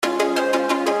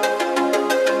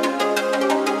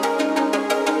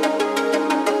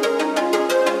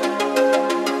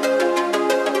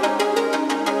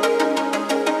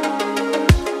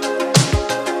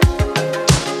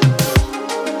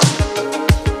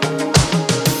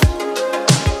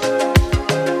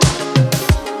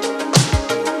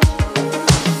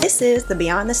This is the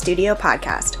Beyond the Studio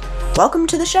podcast. Welcome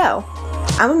to the show.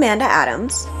 I'm Amanda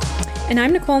Adams. And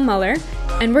I'm Nicole Muller,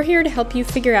 and we're here to help you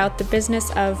figure out the business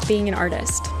of being an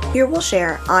artist. Here we'll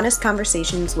share honest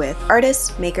conversations with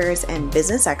artists, makers, and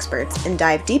business experts and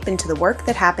dive deep into the work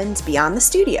that happens beyond the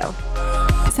studio.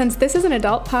 Since this is an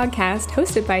adult podcast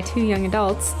hosted by two young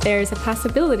adults, there's a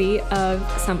possibility of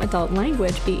some adult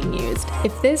language being used.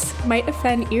 If this might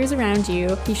offend ears around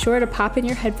you, be sure to pop in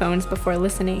your headphones before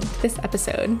listening to this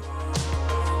episode.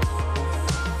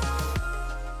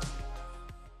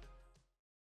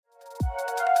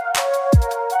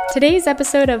 Today's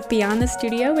episode of Beyond the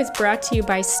Studio is brought to you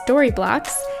by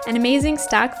Storyblocks, an amazing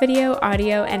stock video,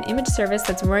 audio, and image service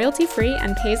that's royalty-free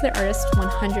and pays their artists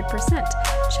 100%.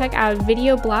 Check out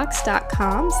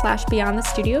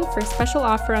videoblocks.com/beyondthestudio for a special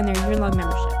offer on their year-long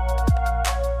membership.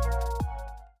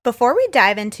 Before we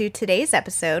dive into today's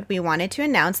episode, we wanted to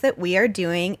announce that we are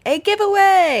doing a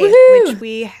giveaway, Woohoo! which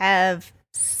we have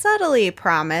subtly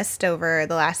promised over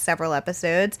the last several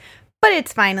episodes. But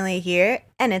it's finally here,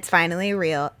 and it's finally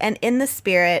real. And in the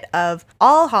spirit of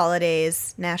all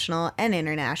holidays, national and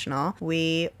international,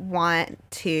 we want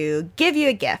to give you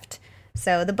a gift.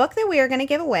 So the book that we are going to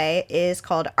give away is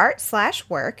called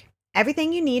Art/Work: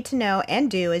 Everything You Need to Know and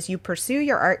Do as You Pursue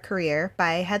Your Art Career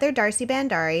by Heather Darcy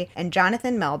Bandari and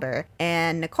Jonathan Melber.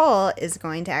 And Nicole is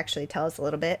going to actually tell us a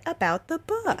little bit about the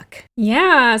book.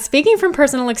 Yeah, speaking from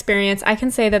personal experience, I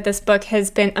can say that this book has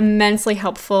been immensely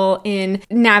helpful in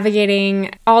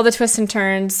navigating all the twists and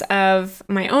turns of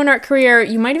my own art career.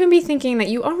 You might even be thinking that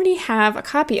you already have a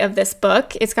copy of this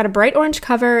book. It's got a bright orange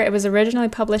cover. It was originally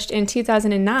published in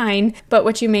 2009, but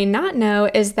what you may not know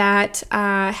is that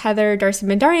Heather Darcy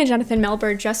Bandari and Jonathan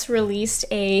Melber just released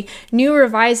a new,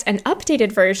 revised, and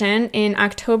updated version in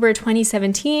October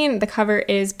 2017. The cover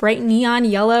is bright neon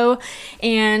yellow,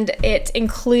 and it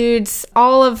includes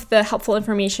all of the helpful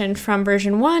information from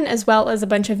version 1, as well as a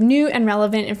bunch of new and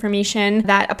relevant information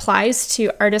that applies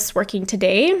to artists working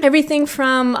today. Everything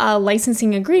from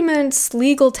licensing agreements,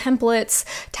 legal templates,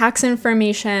 tax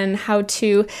information, how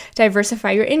to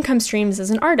diversify your income streams as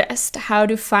an artist, how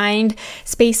to find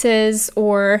spaces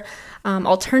or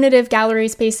alternative gallery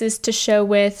spaces to show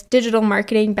with, digital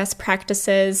marketing best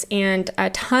practices, and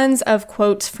tons of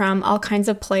quotes from all kinds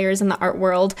of players in the art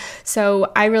world.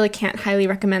 So I really can't highly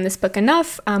recommend this book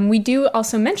enough. We do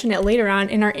also mention it later on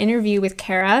in our interview with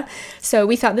Kara. So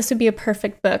we thought this would be a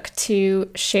perfect book to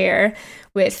share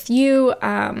with you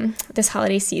this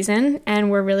holiday season, and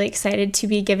we're really excited to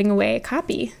be giving away a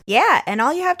copy. Yeah, and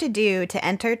all you have to do to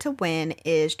enter to win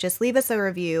is just leave us a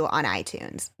review on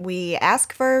iTunes. We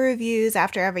ask for reviews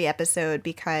after every episode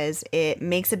because it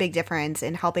makes a big difference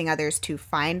in helping others to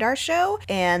find our show,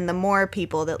 and the more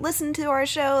people that listen to our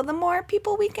show, the more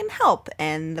people we can help,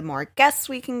 and the more guests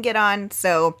we can get on,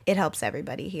 so it helps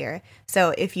everybody here.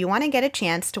 So if you want to get a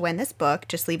chance to win this book,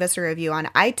 just leave us a review on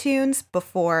iTunes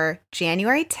before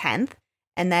January 10th.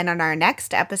 And then on our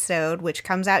next episode, which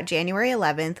comes out January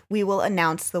 11th, we will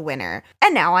announce the winner.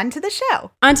 And now on to the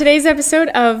show. On today's episode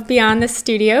of Beyond the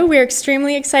Studio, we're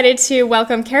extremely excited to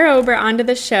welcome Kara Ober onto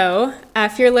the show.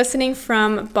 If you're listening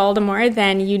from Baltimore,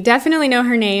 then you definitely know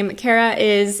her name. Kara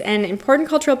is an important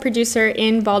cultural producer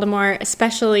in Baltimore,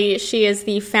 especially she is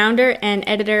the founder and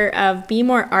editor of Be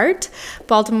More Art,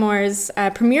 Baltimore's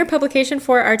premier publication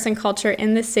for arts and culture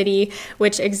in the city,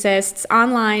 which exists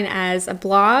online as a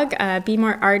blog,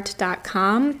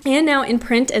 bemoreart.com, and now in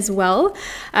print as well.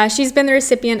 She's been the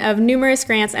recipient of numerous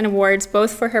grants and awards,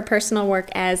 both for her personal work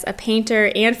as a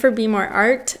painter and for Be More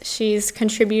Art. She's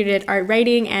contributed art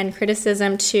writing and criticism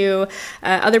to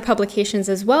other publications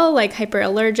as well, like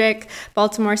Hyperallergic,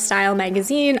 Baltimore Style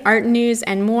Magazine, Art News,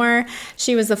 and more.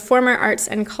 She was the former arts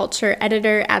and culture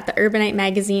editor at the Urbanite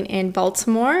magazine in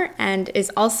Baltimore and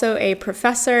is also a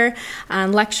professor,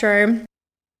 lecturer,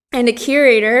 and a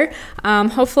curator.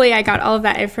 Hopefully I got all of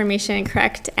that information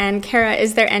correct. And Kara,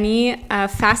 is there any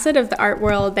facet of the art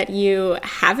world that you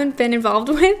haven't been involved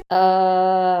with?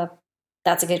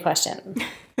 That's a good question.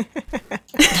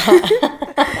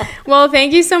 Well,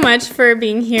 thank you so much for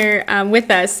being here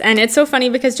with us. And it's so funny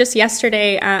because just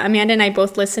yesterday, Amanda and I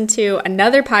both listened to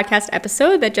another podcast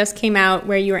episode that just came out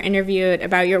where you were interviewed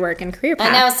about your work and career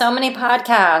path. I know, so many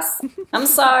podcasts. I'm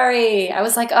sorry. I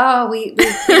was like, we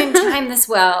didn't time this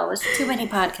well. There's too many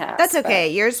podcasts. That's okay.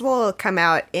 But yours will come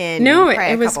out in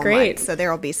it was great. Months, so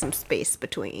there will be some space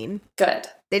between. Good.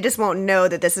 They just won't know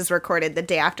that this is recorded the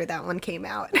day after that one came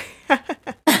out.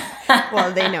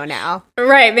 Well, they know now.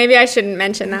 Right. Maybe I shouldn't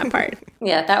mention that part.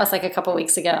 Yeah, that was like a couple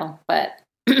weeks ago, but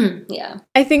yeah.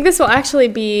 I think this will actually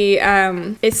be,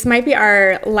 it might be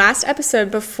our last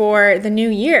episode before the new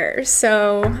year.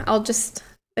 So I'll just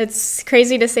It's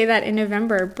crazy to say that in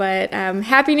November, but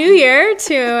Happy New Year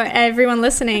to everyone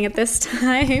listening at this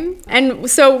time.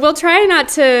 And so we'll try not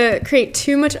to create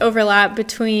too much overlap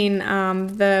between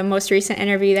the most recent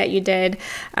interview that you did,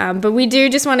 but we do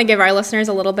just want to give our listeners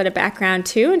a little bit of background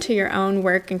too into your own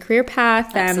work and career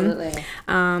path. Absolutely.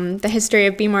 The history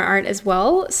of Be More Art as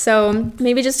well. So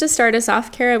maybe just to start us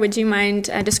off, Kara, would you mind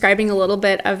describing a little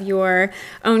bit of your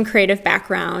own creative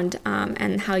background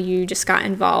and how you just got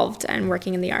involved and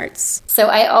working in the arts? So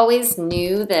I always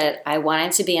knew that I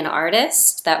wanted to be an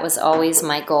artist. That was always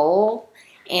my goal.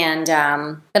 And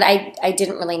but I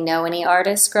didn't really know any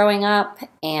artists growing up.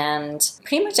 And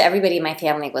pretty much everybody in my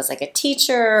family was like a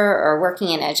teacher or working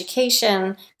in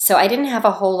education. So I didn't have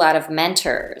a whole lot of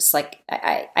mentors. Like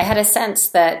I had a sense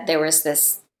that there was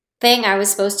this thing I was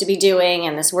supposed to be doing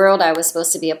and this world I was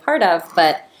supposed to be a part of,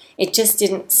 but it just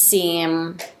didn't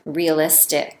seem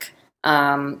realistic.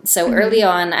 So early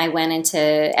on, I went into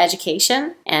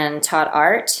education and taught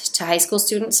art to high school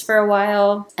students for a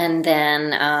while. And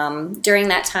then during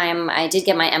that time, I did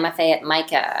get my MFA at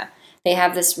MICA. They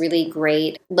have this really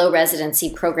great low residency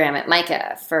program at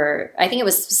MICA I think it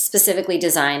was specifically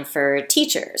designed for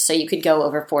teachers. So you could go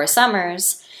over 4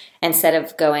 summers instead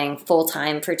of going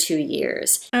full-time for 2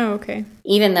 years. Oh, okay.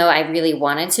 Even though I really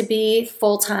wanted to be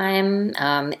full-time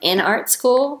in art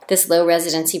school, this low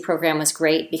residency program was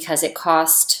great because the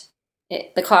cost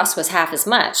was half as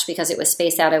much because it was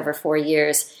spaced out over 4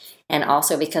 years, and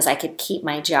also because I could keep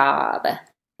my job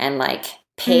and like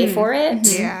pay for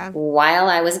it while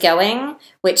I was going,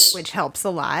 which helps a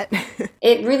lot.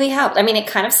 It really helped. I mean, it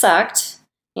kind of sucked,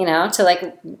 to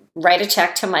like write a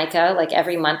check to MICA like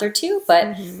every month or 2.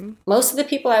 But most of the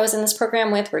people I was in this program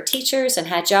with were teachers and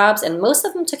had jobs, and most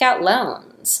of them took out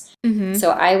loans.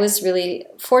 So I was really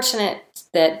fortunate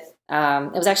that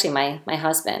it was actually my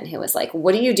husband who was like,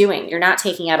 "What are you doing? You're not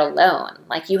taking out a loan.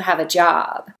 Like, you have a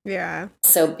job." Yeah.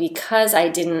 So because I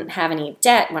didn't have any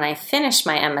debt when I finished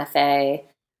my MFA,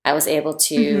 I was able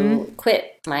to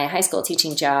quit my high school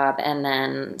teaching job and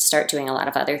then start doing a lot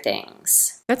of other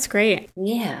things. That's great.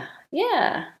 Yeah.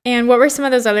 And what were some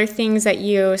of those other things that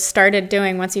you started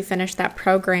doing once you finished that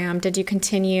program? Did you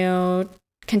continue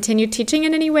teaching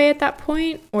in any way at that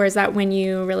point? Or is that when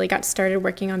you really got started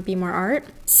working on Be More Art?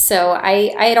 So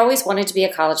I had always wanted to be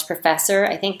a college professor.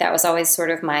 I think that was always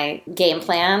sort of my game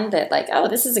plan, that like, oh,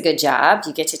 this is a good job.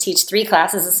 You get to teach 3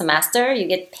 classes a semester. You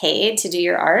get paid to do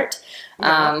your art.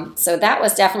 So that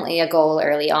was definitely a goal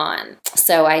early on.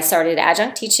 So I started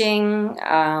adjunct teaching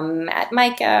at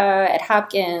MICA, at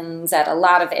Hopkins, at a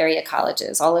lot of area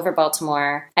colleges all over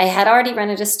Baltimore. I had already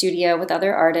rented a studio with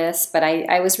other artists, but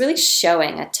I was really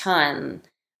showing a ton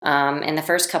in the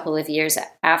first couple of years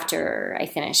after I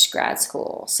finished grad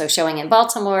school. So showing in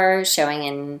Baltimore, showing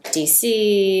in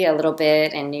DC, a little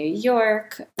bit in New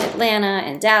York, Atlanta,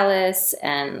 and Dallas.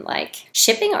 And like,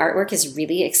 shipping artwork is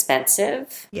really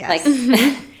expensive. Yes. Like,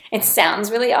 it sounds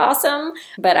really awesome,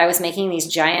 but I was making these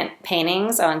giant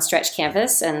paintings on stretch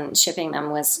canvas, and shipping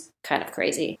them was kind of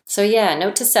crazy. So yeah,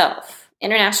 note to self: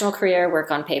 international career,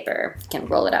 work on paper. You can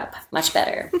roll it up much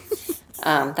better.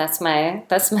 That's my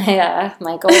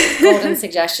golden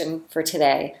suggestion for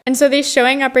today. And so these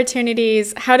showing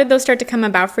opportunities, how did those start to come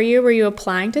about for you? Were you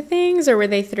applying to things, or were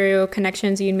they through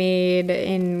connections you made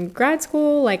in grad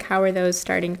school? Like, how were those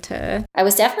starting to? I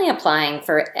was definitely applying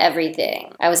for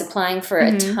everything. I was applying for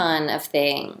a ton of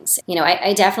things.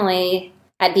 I definitely,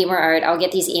 at Be More Art, I'll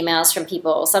get these emails from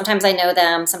people. Sometimes I know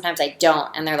them, sometimes I don't.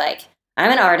 And they're like, I'm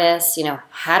an artist,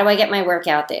 how do I get my work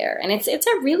out there? And it's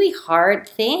a really hard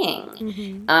thing.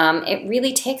 It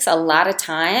really takes a lot of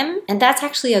time. And that's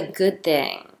actually a good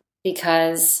thing,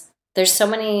 because there's so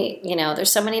many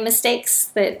mistakes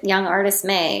that young artists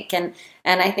make. And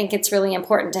I think it's really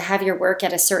important to have your work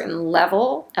at a certain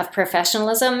level of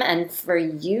professionalism, and for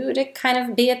you to kind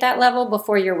of be at that level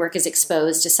before your work is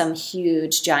exposed to some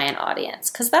huge, giant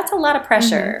audience, because that's a lot of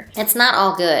pressure. It's not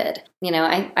all good.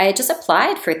 I just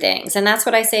applied for things, and that's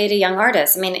what I say to young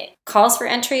artists. I mean, calls for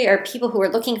entry are people who are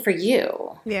looking for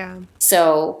you. Yeah.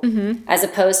 So as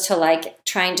opposed to like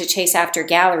trying to chase after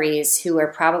galleries who are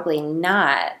probably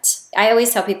not. I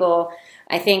always tell people,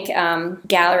 I think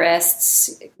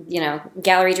gallerists,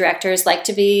 gallery directors like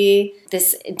to be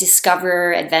this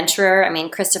discoverer, adventurer. I mean,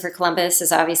 Christopher Columbus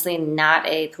is obviously not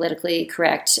a politically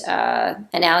correct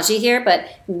analogy here, but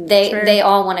they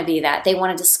all want to be that. They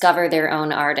want to discover their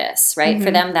own artists, right?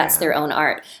 For them, that's their own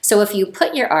art. So if you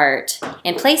put your art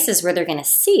in places where they're going to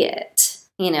see it,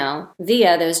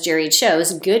 via those juried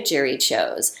shows, good juried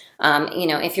shows.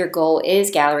 If your goal is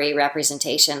gallery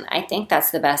representation, I think that's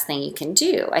the best thing you can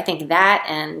do. I think that,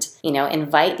 and,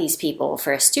 invite these people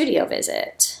for a studio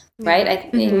visit. right?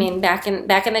 I mean, back in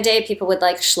the day, people would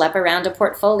like schlep around a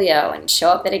portfolio and show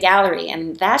up at a gallery,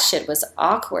 and that shit was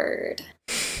awkward.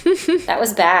 That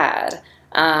was bad.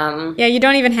 Yeah, you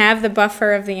don't even have the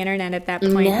buffer of the internet at that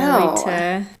point really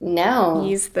to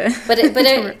use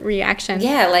the reaction.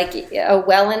 Yeah, like a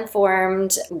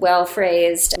well-informed,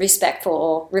 well-phrased,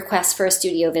 respectful request for a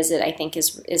studio visit, I think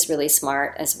is really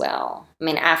smart as well. I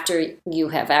mean, after you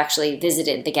have actually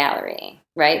visited the gallery,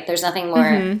 right? There's nothing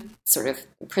more sort of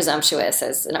presumptuous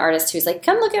as an artist who's like,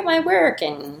 come look at my work,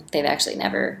 and they've actually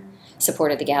never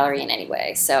supported the gallery in any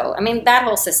way. So, I mean, that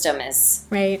whole system is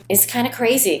kind of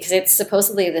crazy because it's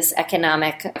supposedly this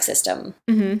economic system.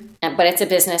 But it's a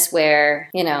business where,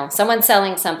 you know, someone's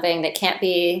selling something that can't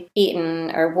be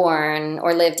eaten or worn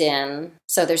or lived in.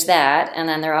 So there's that. And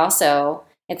then they're also,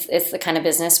 it's the kind of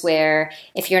business where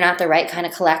if you're not the right kind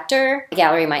of collector, the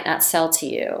gallery might not sell to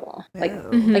you. Like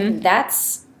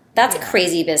that's a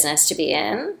crazy business to be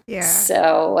in. Yeah.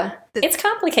 So it's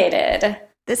complicated.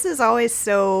 This is always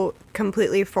so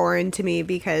completely foreign to me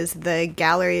because the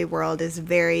gallery world is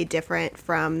very different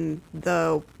from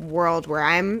the world where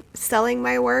I'm selling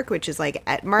my work, which is like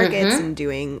at markets and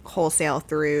doing wholesale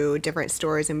through different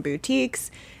stores and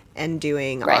boutiques and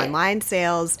doing online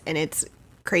sales. And it's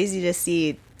crazy to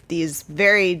see these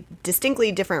very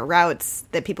distinctly different routes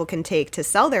that people can take to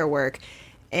sell their work.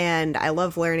 And I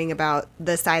love learning about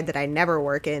the side that I never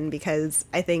work in because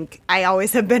I think I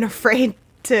always have been afraid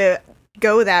to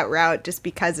go that route just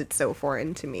because it's so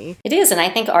foreign to me. It is, and I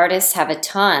think artists have a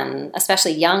ton,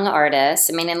 especially young artists.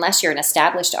 I mean, unless you're an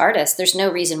established artist, there's no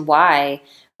reason why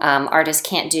artists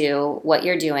can't do what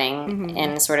you're doing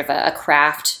in sort of a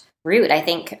craft route. I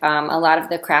think a lot of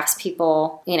the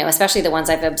craftspeople, you know, especially the ones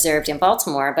I've observed in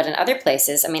Baltimore, but in other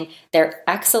places, I mean, they're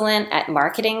excellent at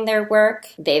marketing their work.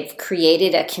 They've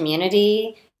created a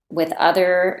community with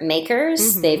other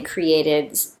makers. They've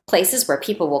created places where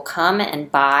people will come and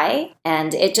buy,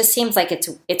 and it just seems like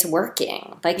it's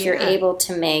working. Like you're able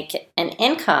to make an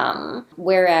income,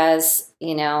 whereas,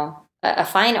 you know, a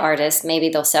fine artist, maybe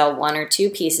they'll sell 1 or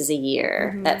 2 pieces a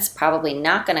year. That's probably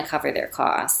not going to cover their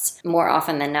costs. More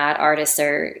often than not, artists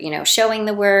are, you know, showing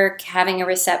the work, having a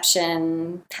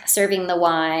reception, serving the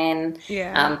wine,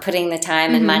 putting the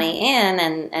time and money in,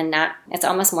 and not, it's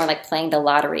almost more like playing the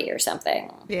lottery or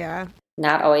something. Yeah.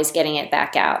 Not always getting it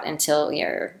back out until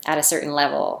you're at a certain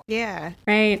level. Yeah.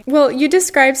 Right. Well, you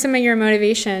described some of your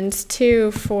motivations,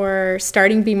 too, for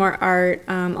starting Be More Art,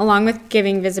 along with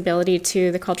giving visibility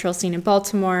to the cultural scene in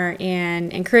Baltimore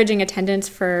and encouraging attendance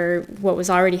for what was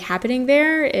already happening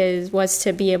there was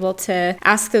to be able to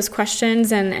ask those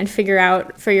questions and figure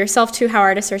out for yourself, too, how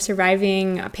artists are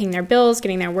surviving, paying their bills,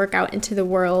 getting their work out into the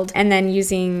world, and then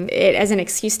using it as an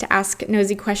excuse to ask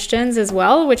nosy questions as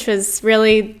well, which was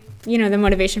really, you know, the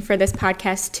motivation for this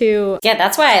podcast too. Yeah,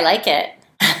 that's why I like it.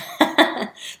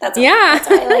 That's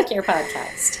why I like your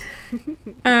podcast.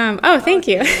 Thank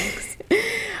you.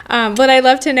 But I'd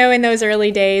love to know, in those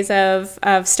early days of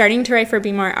starting to write for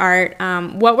Be More Art,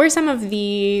 what were some of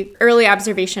the early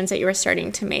observations that you were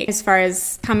starting to make as far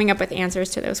as coming up with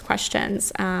answers to those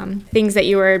questions, things that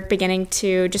you were beginning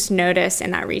to just notice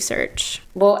in that research?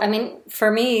 Well, I mean, for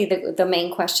me, the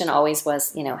main question always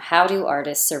was, you know, how do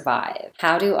artists survive?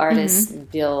 How do artists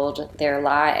build their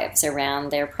lives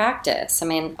around their practice? I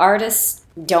mean, artists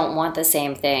don't want the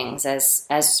same things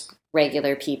as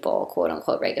regular people, quote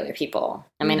unquote regular people.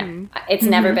 I mean, it's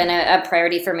never been a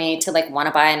priority for me to like want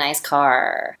to buy a nice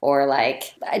car or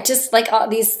like just like all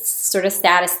these sort of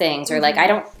status things, or like I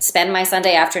don't spend my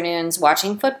Sunday afternoons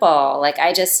watching football. Like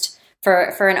I just,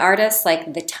 for an artist,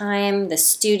 like the time, the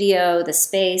studio, the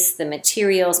space, the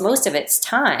materials, most of it's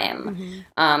time,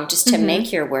 just to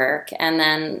make your work. And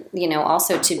then, you know,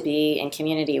 also to be in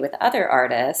community with other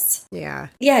artists. Yeah,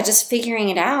 just figuring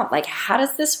it out. Like, how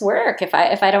does this work? If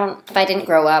I didn't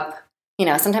grow up, you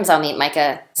know, sometimes I'll meet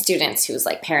MICA students whose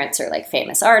like parents are like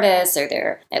famous artists, or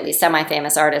they're at least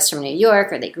semi-famous artists from New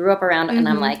York, or they grew up around, and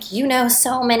I'm like, you know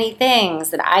so many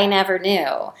things that I never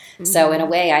knew. So in a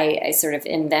way, I sort of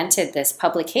invented this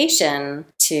publication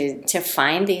to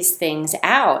find these things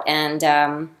out. And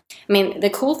I mean, the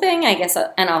cool thing, I guess,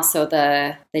 and also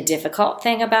the difficult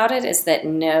thing about it is that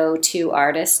no 2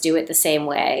 artists do it the same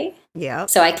way. Yeah.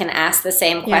 So I can ask the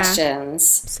same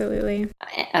questions absolutely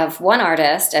of one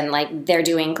artist, and like they're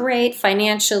doing great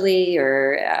financially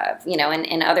or, you know,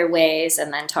 in other ways,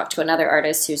 and then talk to another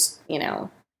artist who's, you know,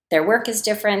 their work is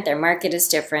different, their market is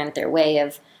different, their way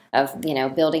of, you know,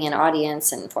 building an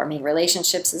audience and forming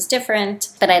relationships is different.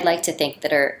 But I'd like to think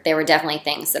that there were definitely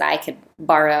things that I could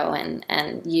borrow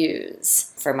and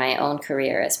use for my own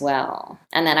career as well.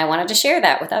 And then I wanted to share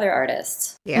that with other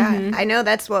artists. Yeah, I know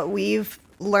that's what we've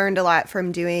learned a lot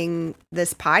from doing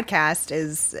this podcast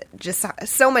is just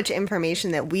so much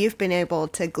information that we've been able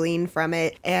to glean from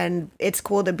it. And it's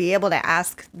cool to be able to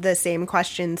ask the same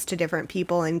questions to different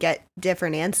people and get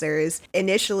different answers.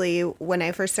 Initially, when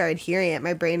I first started hearing it,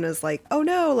 my brain was like, oh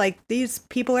no, like these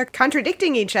people are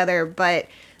contradicting each other. But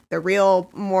the real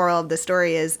moral of the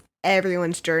story is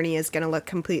everyone's journey is going to look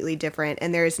completely different,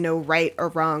 and there is no right or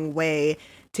wrong way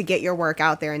to get your work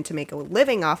out there and to make a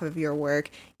living off of your work.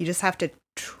 You just have to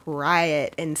try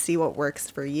it and see what works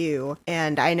for you.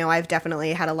 And I know I've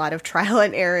definitely had a lot of trial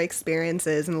and error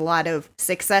experiences and a lot of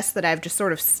success that I've just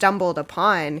sort of stumbled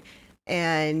upon.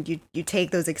 And you take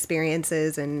those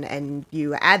experiences and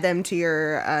you add them to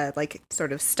your like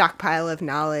sort of stockpile of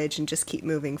knowledge and just keep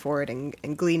moving forward and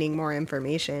gleaning more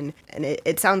information. And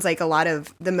it sounds like a lot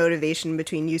of the motivation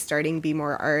between you starting Be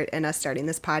More Art and us starting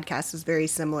this podcast is very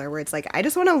similar, where it's like, I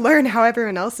just want to learn how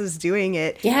everyone else is doing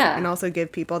it. Yeah. And also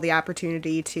give people the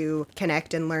opportunity to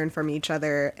connect and learn from each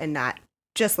other and not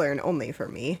just learn only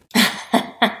from me.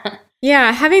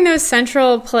 Yeah, having those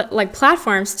central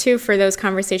platforms too for those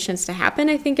conversations to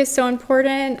happen, I think, is so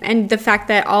important. And the fact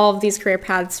that all of these career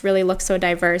paths really look so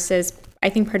diverse is, I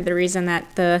think, part of the reason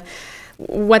that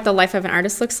what the life of an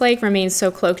artist looks like remains so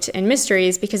cloaked in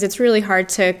mysteries, because it's really hard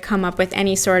to come up with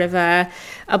any sort of a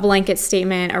blanket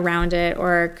statement around it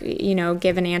or,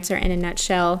 give an answer in a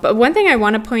nutshell. But one thing I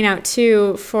want to point out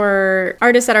too, for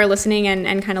artists that are listening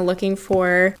and kind of looking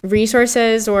for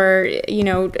resources or,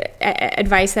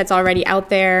 advice that's already out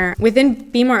there, within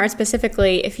Be More Art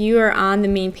specifically, if you are on the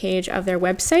main page of their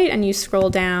website and you scroll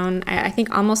down, I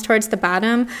think almost towards the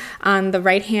bottom on the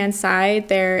right-hand side,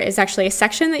 there is actually a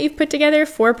section that you've put together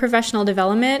for professional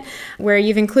development, where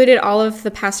you've included all of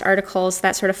the past articles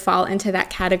that sort of fall into that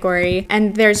category.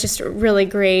 And there's just really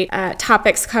great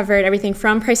topics covered, everything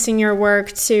from pricing your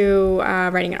work to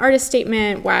writing an artist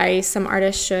statement, why some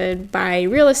artists should buy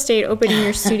real estate, opening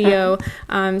your studio.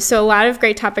 So a lot of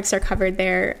great topics are covered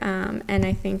there. And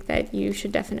I think that you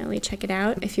should definitely check it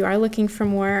out if you are looking for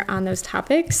more on those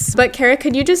topics. But Kara,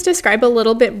 could you just describe a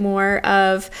little bit more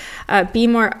of Be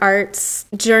More Art's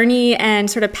journey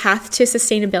and sort of path to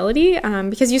sustainability,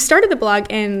 because you started the blog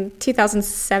in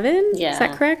 2007. Yeah. Is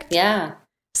that correct? Yeah.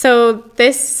 So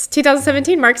this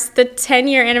 2017 marks the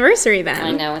 10-year anniversary then.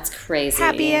 I know, it's crazy.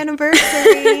 Happy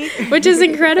anniversary. Which is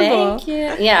incredible. Thank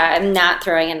you. Yeah, I'm not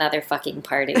throwing another fucking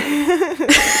party.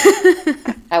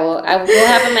 I will have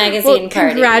a magazine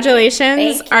party.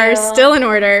 Congratulations are still in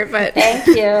order, but Thank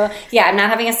you. Yeah, I'm not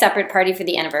having a separate party for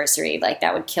the anniversary. Like,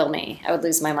 that would kill me. I would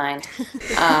lose my mind.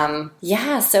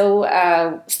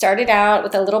 So started out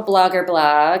with a little blogger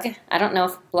blog. I don't know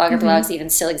if blogger blogs even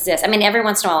still exist. I mean, every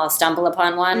once in a while I'll stumble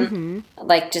upon one,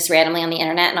 like just randomly on the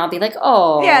internet, and I'll be like,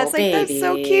 oh, yeah, it's baby. like, that's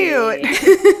so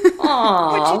cute.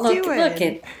 Oh,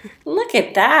 look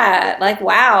at that. Like,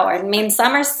 wow. I mean,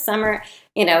 summer,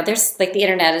 there's like the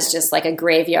internet is just like a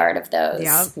graveyard of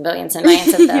those, millions and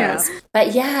millions of those. Yeah.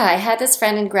 But yeah, I had this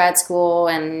friend in grad school,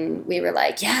 and we were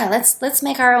like, yeah, let's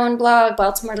make our own blog.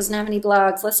 Baltimore doesn't have any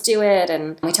blogs. Let's do it.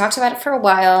 And we talked about it for a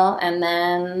while. And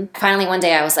then finally one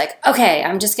day I was like, okay,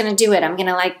 I'm just going to do it. I'm going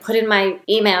to like put in my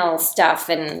email stuff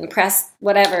and press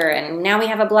whatever. And now we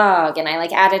have a blog. And I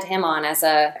like added him on as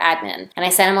a admin, and I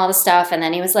sent him all the stuff. And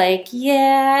then he was like,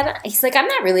 he's like, I'm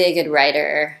not really a good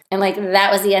writer. And like, that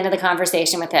was the end of the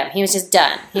conversation with him. He was just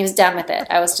done. He was done with it.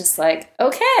 I was just like,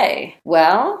 okay,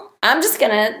 well, I'm just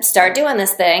going to start doing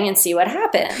this thing and see what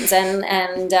happens.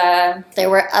 And there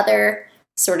were other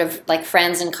sort of like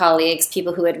friends and colleagues,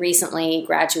 people who had recently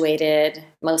graduated,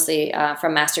 mostly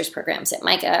from master's programs at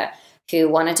MICA, who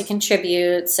wanted to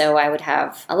contribute. So I would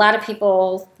have a lot of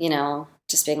people,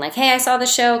 just being like, hey, I saw the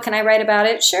show. Can I write about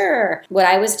it? Sure. What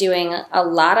I was doing a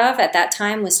lot of at that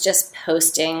time was just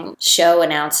posting show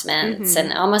announcements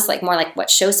and almost like more like what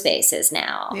Showspace is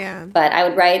now. Yeah. But I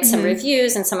would write some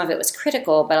reviews, and some of it was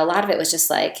critical, but a lot of it was just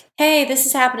like, hey, this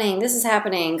is happening.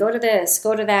 Go to this,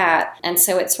 go to that. And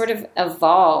so it sort of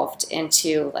evolved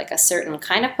into like a certain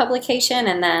kind of publication.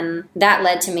 And then that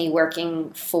led to me working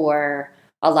for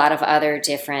a lot of other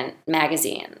different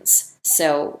magazines.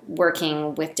 So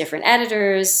working with different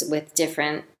editors, with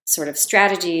different sort of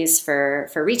strategies for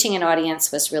reaching an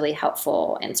audience was really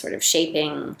helpful in sort of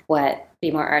shaping what Be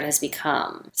More Art has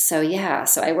become. So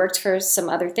I worked for some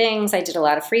other things. I did a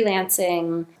lot of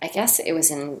freelancing. I guess it was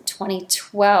in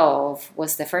 2012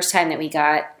 was the first time that we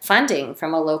got funding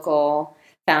from a local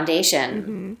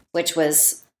foundation, which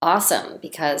was awesome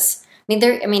because,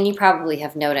 you probably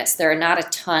have noticed there are not a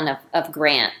ton of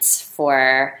grants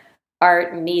for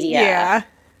art media. Yeah.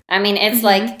 I mean, it's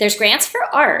like there's grants for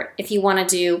art if you want to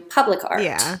do public art,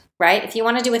 right? If you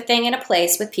want to do a thing in a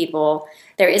place with people,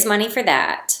 there is money for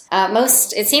that.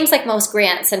 It seems like most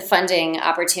grants and funding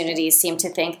opportunities seem to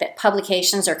think that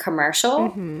publications are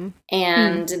commercial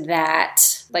and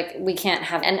that like we can't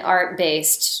have an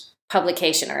art-based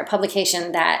publication or a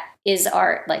publication that is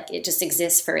art, like it just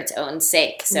exists for its own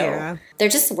sake. So there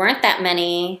just weren't that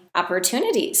many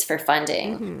opportunities for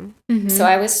funding. So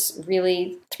I was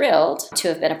really thrilled to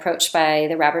have been approached by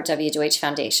the Robert W. Deutsch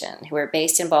Foundation, who are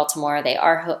based in Baltimore. They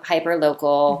are hyper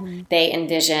local. They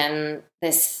envision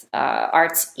this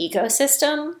arts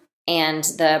ecosystem. And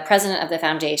the president of the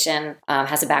foundation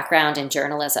has a background in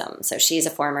journalism. So she's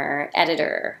a former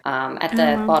editor at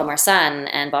the Baltimore Sun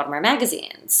and Baltimore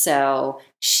Magazine. So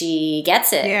she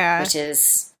gets it, which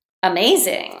is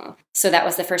amazing. So that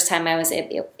was the first time I was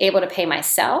able to pay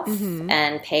myself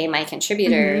and pay my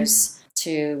contributors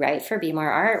to write for Be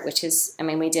More Art, which is, I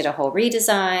mean, we did a whole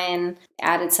redesign,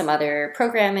 added some other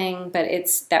programming, but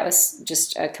that was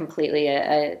just completely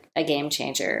a game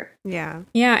changer. Yeah.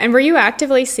 And were you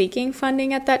actively seeking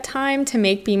funding at that time to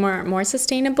make Be More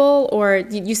sustainable? Or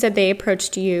you said they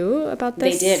approached you about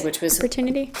this? They did, which was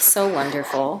opportunity? So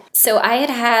wonderful. So I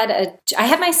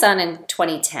had my son in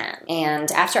 2010.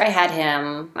 And after I had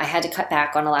him, I had to cut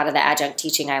back on a lot of the adjunct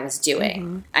teaching I was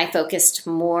doing. I focused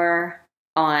more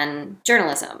on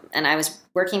journalism, and I was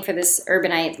working for this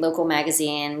Urbanite local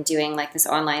magazine, doing like this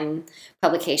online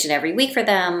publication every week for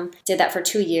them. Did that for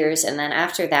 2 years, and then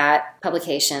after that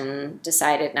publication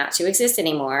decided not to exist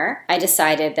anymore. I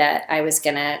decided that I was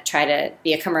going to try to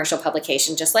be a commercial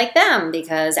publication just like them,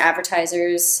 because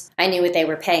advertisers, I knew what they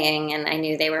were paying, and I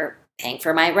knew they were paying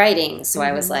for my writing. So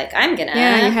I was like, I'm gonna...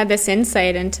 Yeah, you had this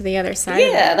insight into the other side.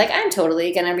 Yeah, like I'm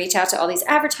totally gonna reach out to all these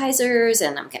advertisers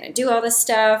and I'm gonna do all this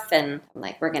stuff. And I'm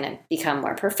like, we're gonna become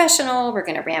more professional. We're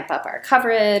gonna ramp up our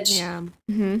coverage. Yeah.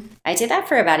 I did that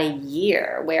for about a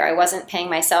year, where I wasn't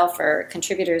paying myself, or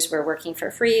contributors were working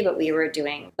for free, but we were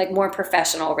doing like more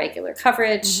professional, regular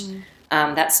coverage.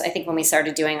 That's, I think, when we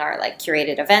started doing our like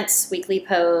curated events, weekly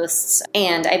posts,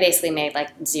 and I basically made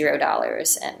like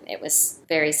 $0, and it was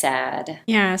very sad.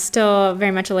 Yeah, still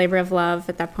very much a labor of love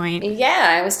at that point. Yeah,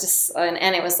 I was just,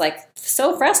 and it was like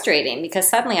so frustrating, because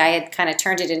suddenly I had kind of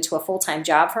turned it into a full-time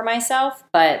job for myself,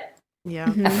 but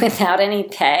without any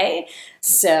pay.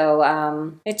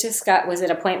 So it just was at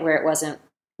a point where it wasn't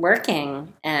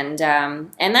working, and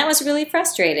that was really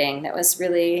frustrating. That was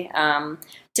really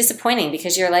disappointing,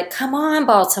 because you're like, come on,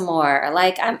 Baltimore,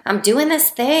 like I'm doing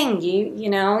this thing.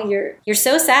 You're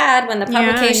so sad when the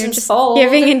publications fold.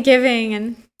 Giving and giving,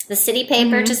 and the city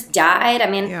paper just died. I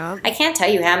mean, I can't tell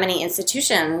you how many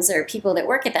institutions or people that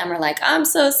work at them are like, I'm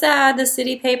so sad the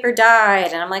city paper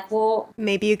died. And I'm like, well,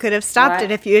 maybe you could have stopped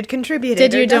it if you had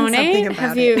contributed. Did you donate?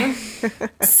 Have you?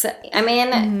 So, I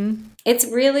mean, it's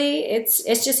really, it's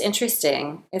just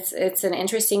interesting. It's an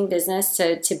interesting business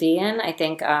to be in. I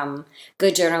think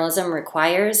good journalism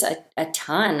requires a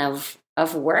ton of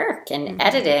work and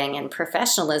editing and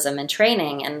professionalism and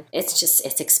training, and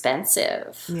it's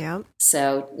expensive. Yeah.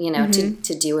 So,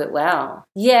 to do it well.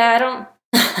 Yeah,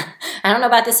 I don't know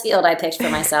about this field I picked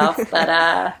for myself, but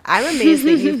I'm amazed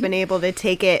that you've been able to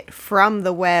take it from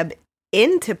the web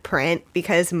into print,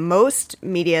 because most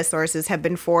media sources have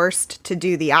been forced to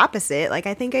do the opposite. Like,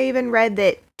 I think I even read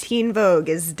that Teen Vogue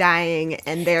is dying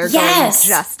and they're going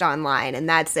just online, and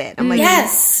that's it. I'm like,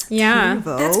 yeah, Teen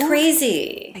Vogue? That's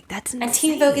crazy. Like, that's insane. And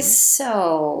Teen Vogue is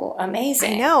so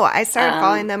amazing. I know. I started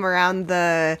following them around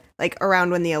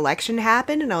when the election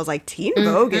happened, and I was like, Teen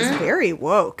Vogue is very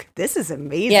woke. This is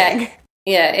amazing.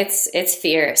 Yeah, it's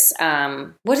fierce.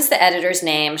 What is the editor's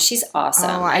name? She's awesome.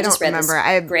 Oh, I just don't remember.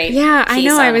 This great I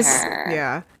know. I was. Her.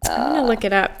 Yeah. I'm gonna look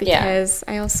it up, because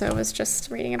I also was just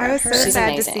reading about her. I was so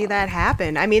sad to see that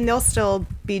happen. I mean, they'll still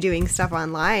be doing stuff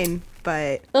online,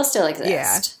 but they'll still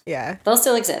exist. Yeah. They'll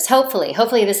still exist.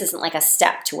 Hopefully this isn't like a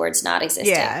step towards not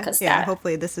existing. Yeah.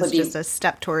 Hopefully this is just a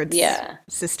step towards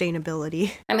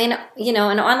sustainability. I mean,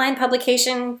 an online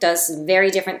publication does very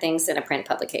different things than a print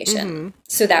publication.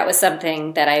 So that was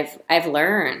something that I've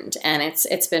learned, and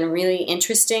it's been really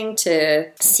interesting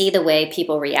to see the way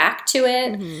people react to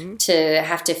it, to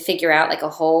have to figure out like a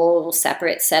whole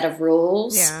separate set of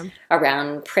rules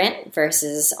around print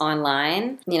versus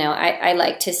online. I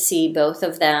like to see both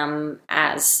of them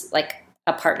as like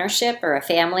a partnership or a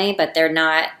family, but their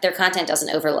content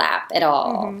doesn't overlap at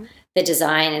all. the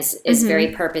design is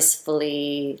very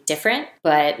purposefully different.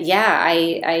 But yeah,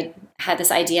 I had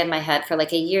this idea in my head for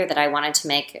like a year that I wanted to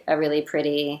make a really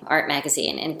pretty art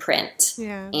magazine in print.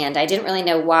 Yeah. And I didn't really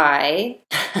know why.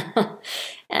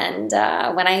 And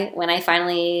when I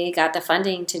finally got the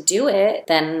funding to do it,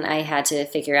 then I had to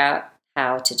figure out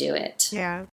how to do it.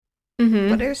 Yeah.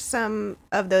 What are some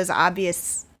of those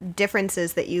obvious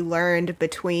differences that you learned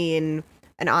between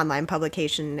an online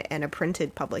publication and a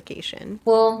printed publication?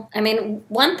 Well, I mean,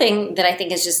 one thing that I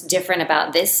think is just different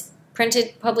about this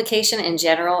printed publication in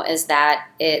general is that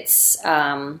it's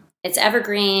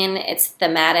evergreen, it's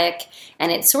thematic,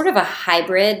 and it's sort of a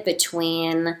hybrid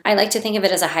between, I like to think of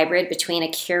it as a hybrid between a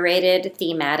curated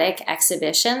thematic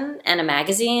exhibition and a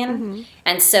magazine.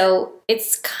 And so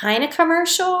it's kind of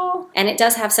commercial, and it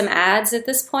does have some ads at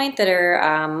this point that are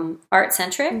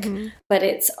art-centric, but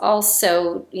it's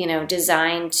also,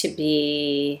 designed to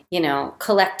be,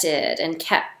 collected and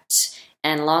kept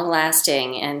and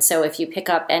long-lasting. And so if you pick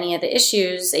up any of the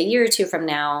issues a year or two from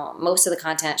now, most of the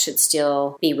content should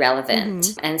still be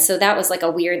relevant. And so that was like a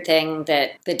weird thing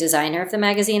that the designer of the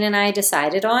magazine and I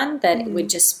decided on, that it would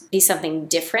just be something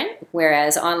different,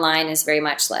 whereas online is very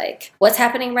much like, what's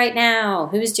happening right now?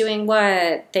 Who's doing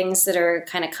what? Things that are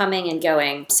kind of coming and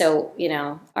going. So,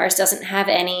 ours doesn't have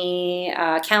any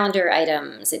calendar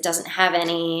items. It doesn't have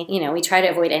any, we try to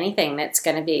avoid anything that's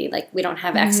going to be like, we don't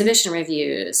have exhibition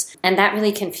reviews. And that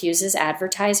really confuses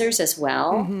advertisers as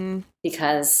well,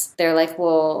 because they're like,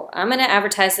 well, I'm going to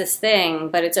advertise this thing,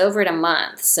 but it's over in a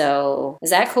month. So is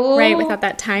that cool? Right, without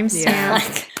that timestamp.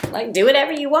 Yeah. like do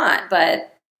whatever you want,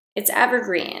 but it's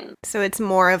evergreen. So it's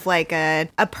more of like a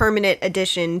permanent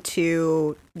addition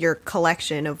to your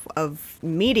collection of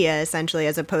media, essentially,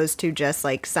 as opposed to just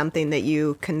like something that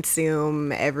you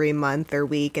consume every month or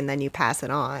week and then you pass it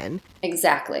on.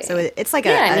 Exactly. So it's like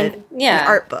an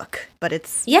art book, but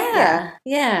it's... Yeah,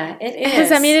 it is. Has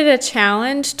that made it a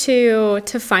challenge to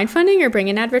find funding or bring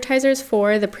in advertisers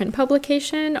for the print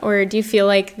publication? Or do you feel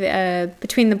like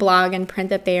between the blog and print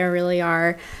that they really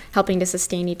are helping to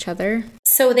sustain each other?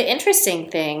 So the interesting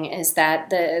thing is that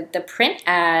the print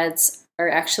ads are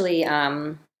actually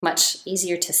much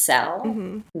easier to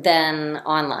sell than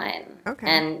online. Okay.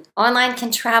 And online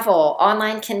can travel.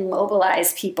 Online can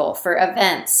mobilize people for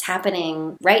events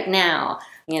happening right now,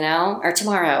 or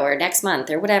tomorrow or next month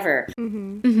or whatever.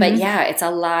 But yeah,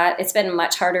 it's been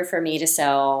much harder for me to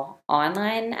sell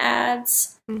online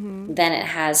ads than it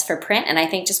has for print. And I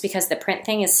think just because the print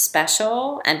thing is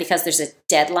special and because there's a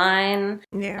deadline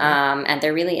and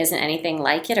there really isn't anything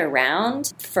like it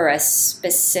around for a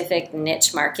specific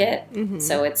niche market.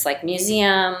 So it's like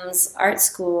museums, art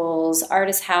schools,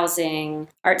 artist housing,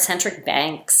 art-centric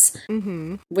banks,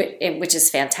 which is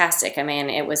fantastic. I mean,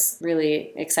 it was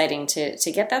really exciting to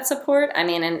get that support. I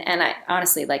mean, and I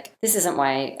honestly, like, this isn't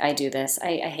why I do this.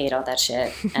 I hate all that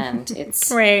shit. And it's...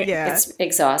 It's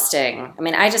exhausting. I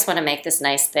mean, I just want to make this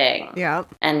nice thing. Yeah.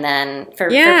 And then for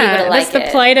people to like it. That's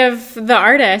the plight of the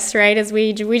artist, right? Is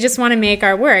we just want to make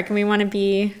our work and we want to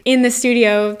be in the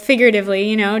studio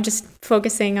figuratively, just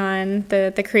focusing on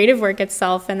the creative work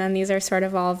itself. And then these are sort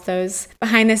of all of those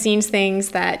behind the scenes things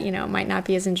that, might not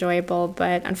be as enjoyable,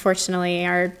 but unfortunately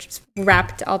are just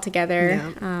wrapped all together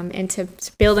into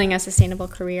building a sustainable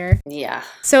career. Yeah.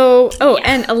 So,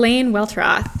 and Elaine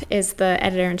Welteroth is the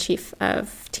editor-in-chief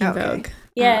of Teen Vogue.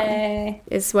 Yay.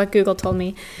 Is what Google told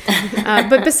me.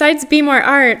 But besides Be More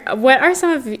Art, what are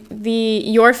some of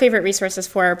your favorite resources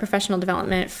for professional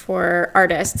development for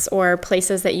artists, or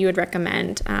places that you would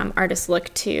recommend artists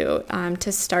look to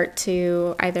start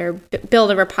to either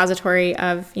build a repository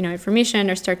of information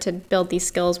or start to build these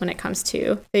skills when it comes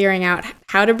to figuring out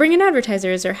how to bring in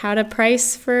advertisers or how to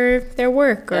price for their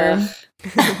work or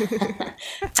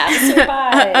how to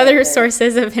survive. Other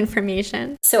sources of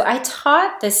information? So I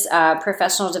taught this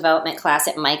professional development class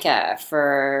at MICA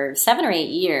for 7 or 8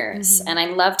 years, and I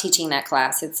love teaching that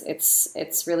class.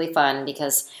 It's really fun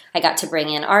because I got to bring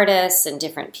in artists and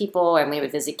different people, and we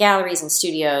would visit galleries and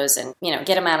studios and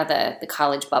get them out of the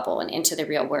college bubble and into the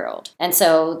real world. And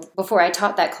so before I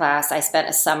taught that class, I spent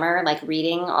a summer like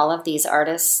reading all of these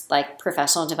artists like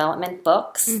professional development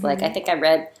books. Like I think I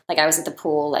read, like I was at the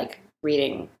pool like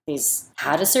reading these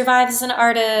how to survive as an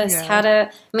artist,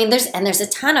 there's a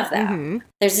ton of them.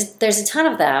 There's a ton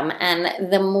of them,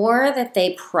 and the more that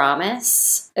they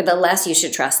promise, the less you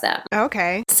should trust them.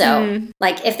 Okay. So,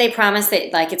 like, if they promise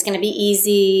that, like, it's going to be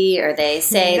easy, or they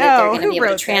say that they're going to be able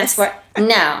to transport...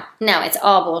 No, it's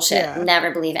all bullshit. Yeah.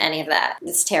 Never believe any of that.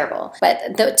 It's terrible.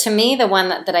 But to me, the one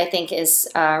that I think is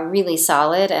really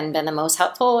solid and been the most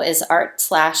helpful is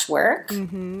Art/Work.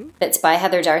 It's by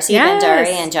Heather Darcy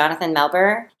Bandari and Jonathan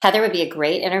Melber. Heather would be a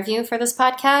great interview for this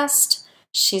podcast.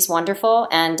 She's wonderful,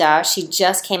 and she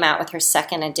just came out with her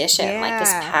second edition, like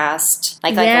this past,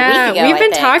 like a week ago. We've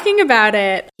been talking about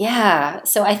it. Yeah,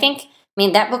 so I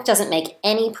mean, that book doesn't make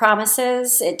any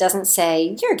promises. It doesn't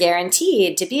say you're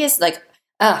guaranteed to be as like.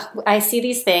 I see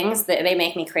these things that they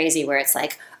make me crazy, where it's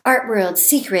like art world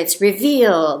secrets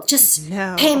revealed. Just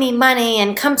pay me money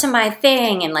and come to my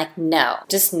thing, and like no,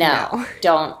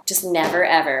 don't, just never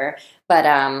ever. But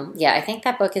yeah, I think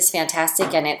that book is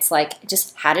fantastic, and it's like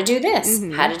just how to do this,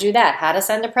 how to do that, how to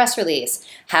send a press release,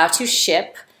 how to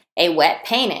ship a wet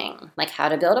painting, like how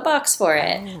to build a box for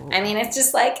it. I mean, it's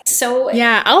just like so.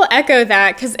 Yeah, I'll echo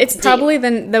that because it's probably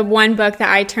the one book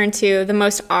that I turn to the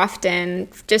most often,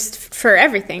 just for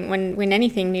everything when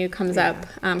anything new comes up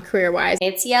career wise.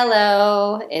 It's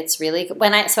yellow. It's really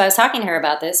so I was talking to her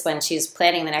about this when she was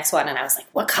planning the next one, and I was like,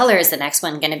 "What color is the next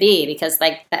one going to be?" Because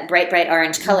like that bright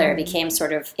orange color became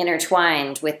sort of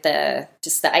intertwined with the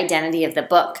identity of the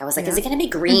book. I was like, "Is it going to be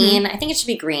green?" I think it should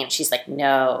be green. She's like,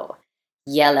 "No.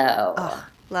 Yellow." Oh,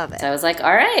 love it. So I was like,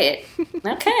 all right,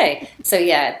 okay. So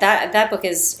yeah, that book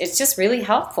it's just really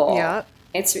helpful. Yeah.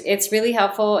 It's really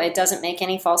helpful. It doesn't make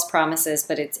any false promises,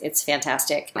 but it's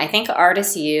fantastic. I think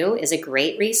Artist U is a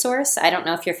great resource. I don't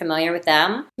know if you're familiar with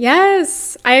them.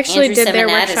 Yes. I actually Andrew did their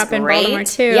Simonet workshop in Baltimore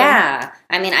too. Yeah.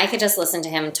 I mean, I could just listen to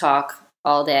him talk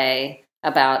all day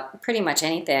about pretty much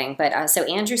anything. But so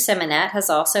Andrew Simonet has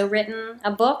also written a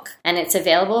book, and it's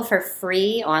available for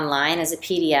free online as a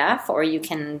PDF, or you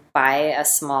can buy a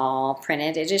small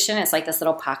printed edition. It's like this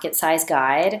little pocket-sized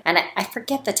guide. And I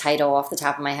forget the title off the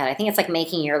top of my head. I think it's like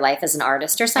Making Your Life as an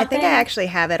Artist or something. I think I actually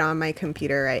have it on my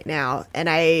computer right now. And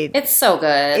it's so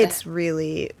good. It's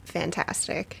really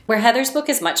fantastic. Where Heather's book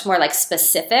is much more like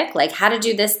specific, like how to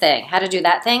do this thing, how to do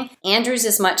that thing. Andrew's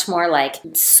is much more like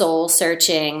soul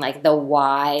searching, like the why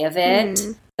of it.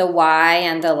 The why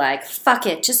and the like, fuck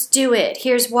it, just do it.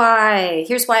 Here's why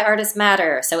artists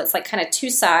matter. So it's like kind of two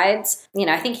sides. You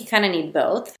know, I think you kind of need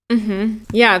both.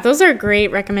 Yeah, those are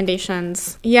great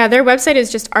recommendations. Yeah, their website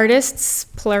is just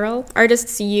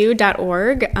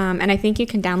artistsu.org. And I think you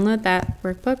can download that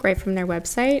workbook right from their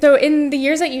website. So in the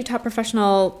years that you taught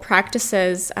professional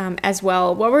practices as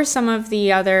well, what were some of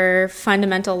the other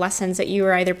fundamental lessons that you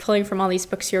were either pulling from all these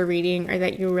books you were reading or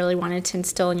that you really wanted to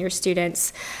instill in your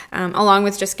students, along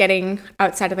with just getting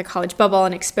outside of the college bubble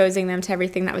and exposing them to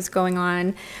everything that was going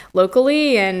on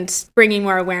locally and bringing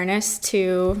more awareness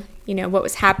to, you know, what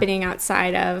was happening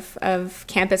outside of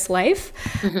campus life?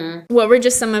 What were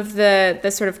just some of the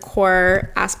sort of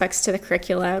core aspects to the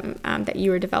curriculum that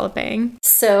you were developing?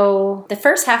 So the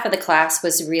first half of the class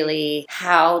was really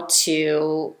how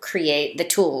to create the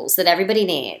tools that everybody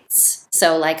needs.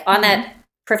 So like on that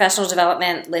professional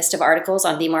development list of articles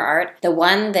on Be More Art, the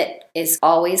one that is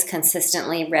always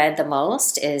consistently read the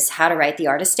most is how to write the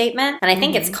artist statement. And I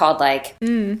think it's called like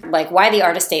why the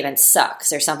artist statement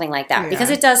sucks or something like that, because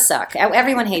it does suck.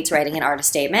 Everyone hates writing an artist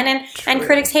statement and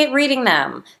critics hate reading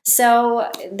them. So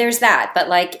there's that. But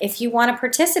like if you want to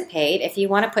participate, if you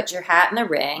want to put your hat in the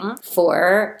ring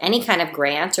for any kind of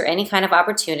grant or any kind of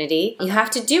opportunity, you have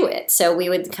to do it. So we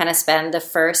would kind of spend the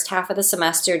first half of the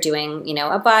semester doing, you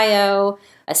know, a bio,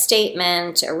 a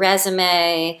statement, a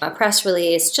resume, a press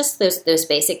release, just those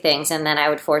basic things. And then I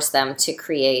would force them to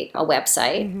create a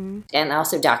website and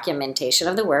also documentation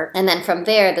of the work. And then from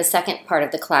there, the second part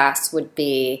of the class would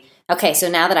be, okay, so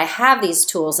now that I have these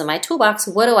tools in my toolbox,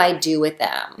 what do I do with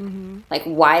them? Like,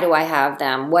 why do I have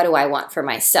them? What do I want for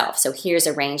myself? So here's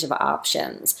a range of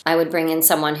options. I would bring in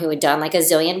someone who had done like a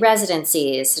zillion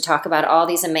residencies to talk about all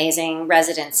these amazing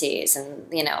residencies and,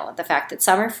 you know, the fact that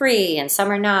some are free and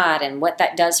some are not and what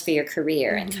that does for your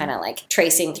career and kind of like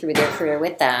tracing through their career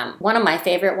with them. One of my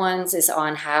favorite ones is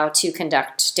on how to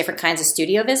conduct different kinds of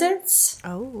studio visits.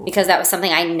 Because that was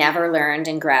something I never learned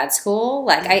in grad school.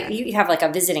 Like you have like a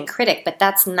visiting critic, but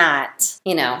that's not,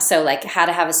 you know, so like how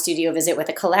to have a studio visit with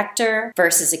a collector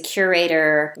versus a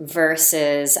curator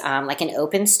versus like an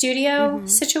open studio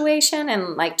situation,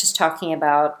 and like just talking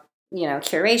about, you know,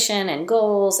 curation and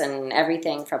goals and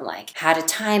everything from like how to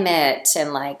time it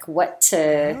and like what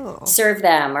to serve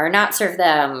them or not serve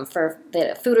them for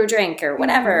the food or drink or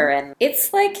whatever. And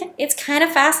it's like, it's kind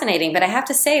of fascinating. But I have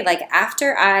to say, like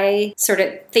after I sort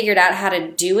of figured out how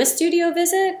to do a studio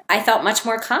visit, I felt much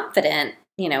more confident,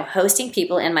 you know, hosting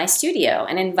people in my studio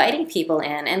and inviting people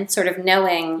in and sort of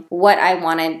knowing what I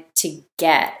wanted to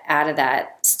get out of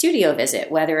that studio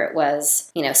visit, whether it was,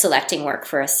 you know, selecting work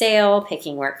for a sale,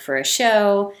 picking work for a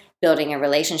show, building a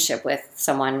relationship with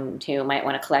someone who might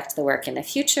want to collect the work in the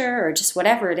future or just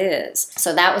whatever it is.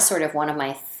 So that was sort of one of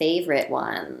my favorite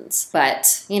ones.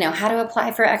 But, how to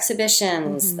apply for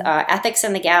exhibitions, ethics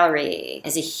in the gallery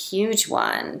is a huge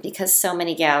one because so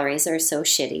many galleries are so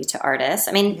shitty to artists.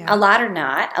 I mean, a lot are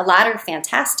not. A lot are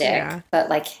fantastic. But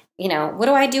what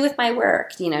do I do with my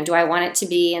work? Do I want it to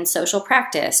be in social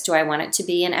practice? Do I want it to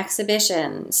be in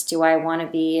exhibitions? Do I want to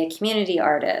be a community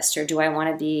artist? Or do I want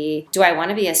to be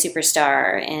a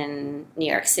superstar in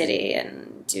New York City and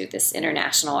do this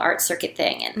international art circuit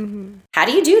thing? And how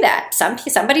do you do that?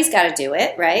 Somebody's got to do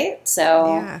it, right?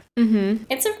 So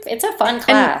it's a fun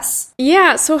class.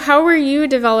 So how were you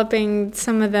developing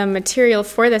some of the material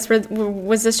for this?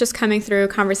 Was this just coming through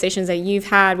conversations that you've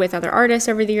had with other artists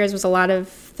over the years? Was a lot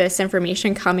of this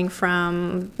information coming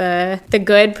from the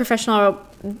good professional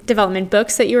development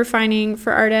books that you were finding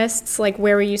for artists? Like,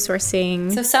 where were you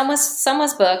sourcing? So some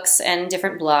was books and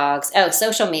different blogs. Oh,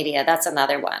 social media. That's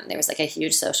another one. There was a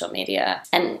huge social media.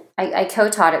 And I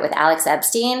co-taught it with Alex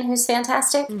Epstein, who's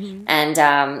fantastic. And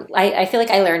I feel like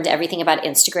I learned everything about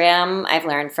Instagram I've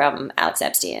learned from Alex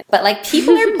Epstein. But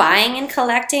people are buying and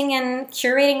collecting and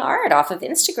curating art off of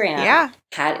Instagram. Yeah.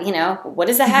 What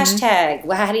is the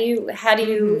hashtag? How do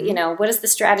you, what is the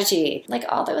strategy?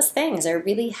 All those things are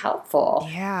really helpful.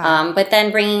 Yeah. But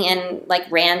then bringing in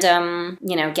random,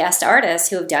 guest artists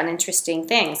who have done interesting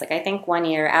things. I think one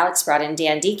year Alex brought in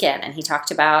Dan Deacon and he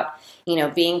talked about,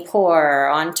 being poor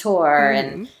on tour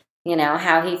and,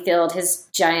 how he filled his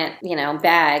giant,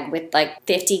 bag with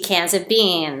 50 cans of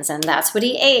beans and that's what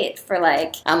he ate for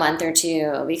a month or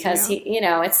two because he,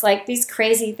 it's these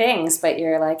crazy things, but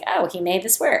you're oh, he made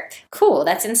this work. Cool.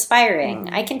 That's inspiring.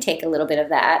 I can take a little bit of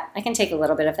that.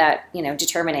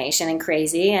 Determination and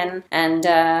crazy and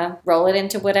roll it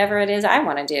into whatever it is I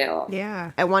want to do.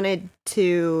 Yeah. I wanted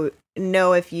to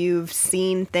know if you've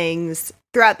seen things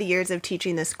throughout the years of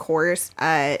teaching this course,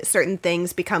 certain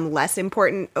things become less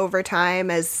important over time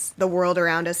as the world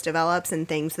around us develops and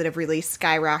things that have really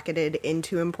skyrocketed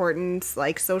into importance,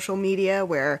 like social media,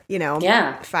 where,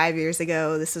 5 years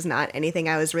ago, this is not anything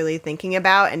I was really thinking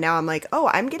about. And now I'm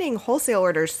I'm getting wholesale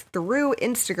orders through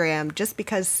Instagram just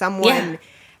because someone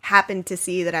happened to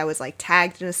see that I was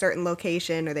tagged in a certain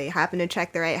location or they happened to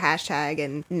check the right hashtag.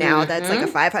 And now that's a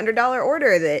 $500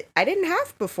 order that I didn't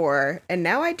have before. And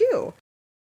now I do.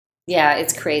 Yeah,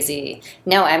 it's crazy.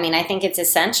 No, I mean, I think it's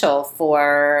essential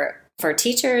for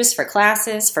teachers, for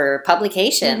classes, for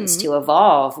publications to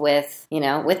evolve with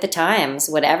the times,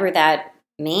 whatever that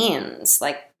means.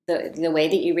 The way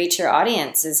that you reach your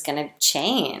audience is going to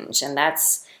change, and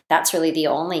that's really the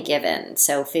only given.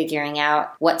 So figuring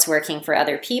out what's working for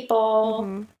other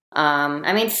people.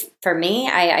 I mean, for me,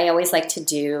 I always like to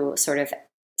do sort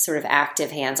of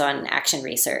active hands-on action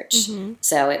research.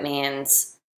 So it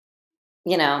means,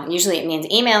 usually it means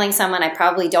emailing someone I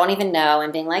probably don't even know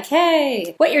and being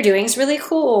hey, what you're doing is really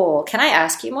cool. Can I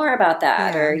ask you more about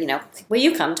that? Or, will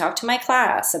you come talk to my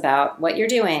class about what you're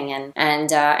doing?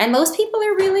 And most people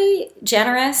are really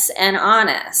generous and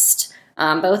honest,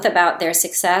 both about their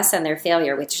success and their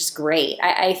failure, which is great.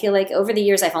 I feel over the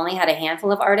years, I've only had a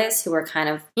handful of artists who were kind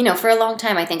of, for a long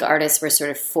time, I think artists were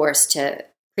sort of forced to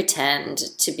pretend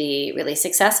to be really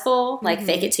successful,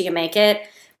 fake it till you make it.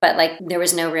 But there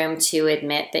was no room to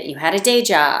admit that you had a day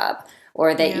job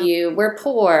or that you were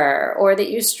poor or that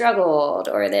you struggled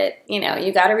or that,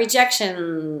 you got a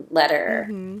rejection letter.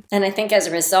 And I think as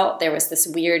a result, there was this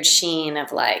weird sheen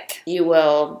of you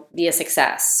will be a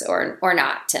success or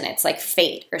not. And it's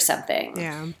fate or something.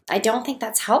 Yeah. I don't think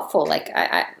that's helpful.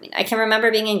 I can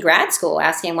remember being in grad school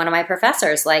asking one of my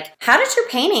professors, how did your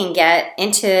painting get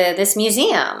into this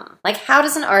museum? How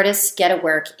does an artist get a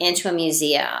work into a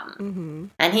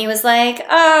museum? And he was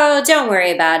oh, don't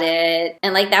worry about it.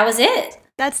 And that was it.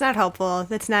 That's not helpful.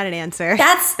 That's not an answer.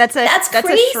 That's a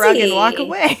shrug and walk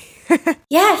away.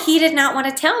 Yeah, he did not want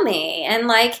to tell me.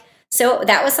 And so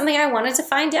that was something I wanted to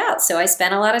find out. So I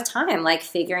spent a lot of time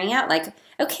figuring out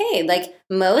okay,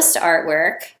 most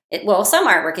artwork, some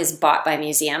artwork is bought by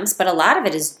museums, but a lot of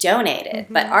it is donated.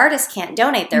 But artists can't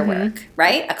donate their work,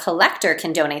 right? A collector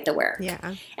can donate the work.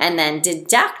 Yeah. And then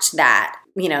deduct that,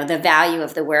 the value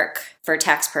of the work for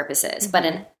tax purposes. But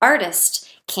an artist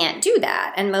can't do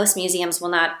that. And most museums will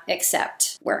not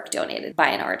accept work donated by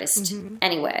an artist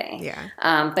anyway. Yeah.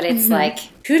 But it's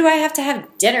who do I have to have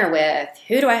dinner with?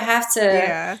 Who do I have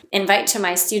to invite to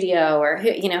my studio? Or,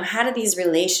 how do these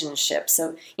relationships?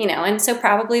 So, and so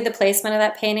probably the placement of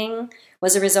that painting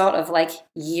was a result of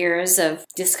years of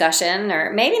discussion,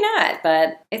 or maybe not,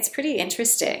 but it's pretty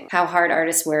interesting how hard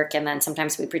artists work. And then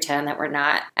sometimes we pretend that we're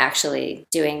not actually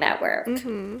doing that work.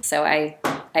 So I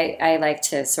I like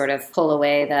to sort of pull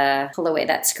away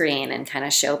that screen and kind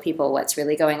of show people what's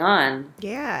really going on.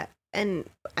 Yeah. And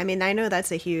I mean, I know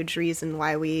that's a huge reason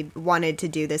why we wanted to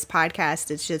do this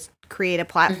podcast. It's just create a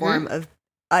platform of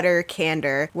utter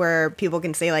candor where people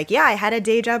can say like, yeah, I had a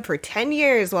day job for 10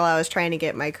 years while I was trying to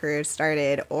get my career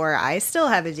started, or I still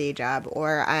have a day job,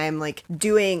 or I'm like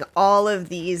doing all of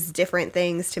these different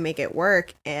things to make it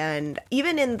work. And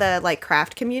even in the like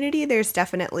craft community, there's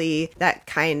definitely that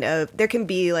kind of, there can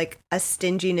be like a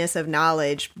stinginess of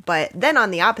knowledge, but then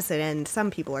on the opposite end,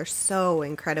 some people are so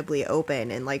incredibly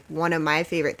open. And like one of my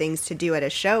favorite things to do at a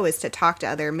show is to talk to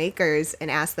other makers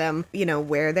and ask them, you know,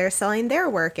 where they're selling their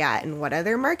work at and what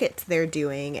other markets they're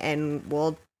doing, and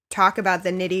we'll talk about the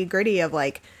nitty gritty of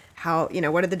like how, you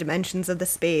know, what are the dimensions of the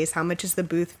space, how much is the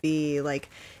booth fee, like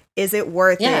is it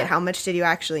worth it, how much did you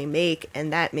actually make?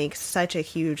 And that makes such a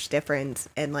huge difference.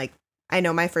 And like I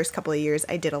know my first couple of years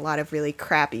I did a lot of really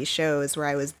crappy shows where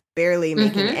I was barely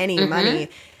making any money.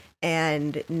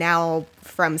 And now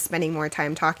from spending more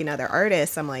time talking to other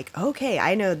artists, I'm like, okay,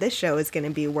 I know this show is going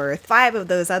to be worth 5 of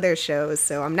those other shows.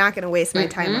 So I'm not going to waste my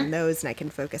time on those, and I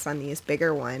can focus on these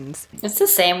bigger ones. It's the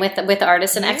same with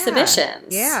artists and exhibitions.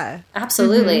 Yeah.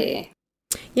 Absolutely.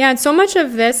 Yeah, and so much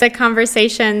of this, the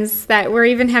conversations that we're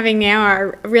even having now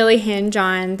are really hinge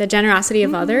on the generosity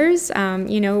of others.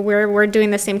 You know, we're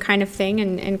doing the same kind of thing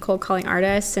in cold calling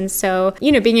artists. And so,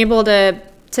 you know, being able to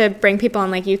bring people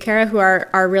on like you, Kara, who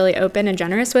are really open and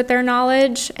generous with their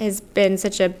knowledge has been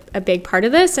such a big part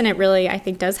of this. And it really, I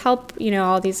think, does help, you know,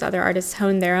 all these other artists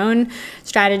hone their own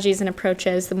strategies and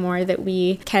approaches the more that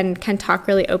we can talk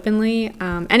really openly.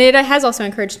 And it has also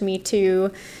encouraged me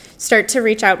to start to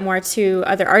reach out more to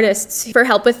other artists for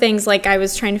help with things like I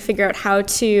was trying to figure out how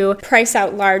to price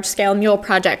out large-scale mural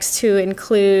projects to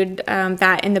include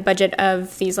that in the budget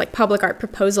of these like public art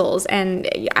proposals. And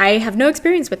I have no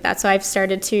experience with that, so I've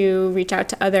started to reach out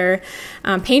to other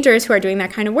painters who are doing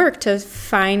that kind of work to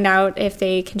find out if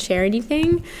they can share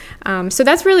anything. So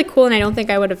that's really cool, and I don't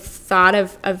think I would have thought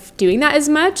of doing that as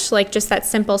much, like just that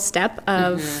simple step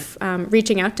of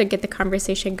reaching out to get the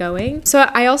conversation going. So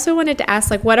I also wanted to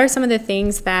ask, like, what are some of the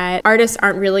things that artists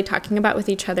aren't really talking about with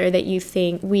each other that you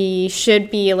think we should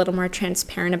be a little more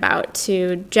transparent about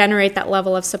to generate that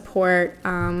level of support,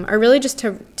 or really just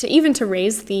to even to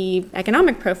raise the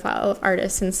economic profile of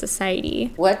artists in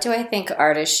society? What do I think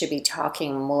artists should be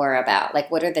talking more about? Like,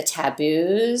 what are the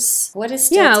taboos? What is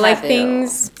still taboo? Like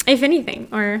things, if anything,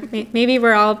 or maybe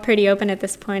we're all pretty open at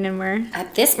this point, and we're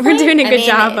doing a good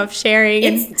job of sharing.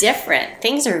 It's different.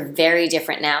 Things are very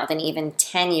different now than even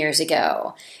 10 years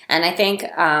ago. And I think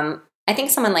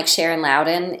someone like Sharon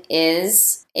Loudon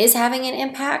is having an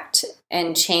impact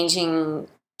and changing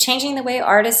the way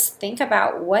artists think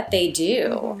about what they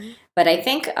do. But I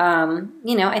think,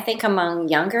 I think among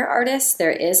younger artists,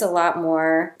 there's a lot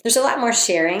more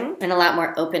sharing and a lot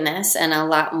more openness and a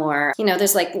lot more,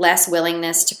 there's like less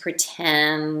willingness to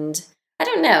pretend. I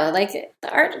don't know, like the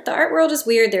art world is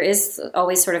weird. There is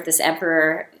always sort of this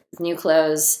emperor new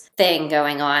clothes thing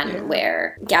going on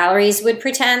where galleries would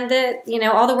pretend that,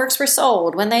 all the works were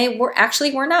sold when they were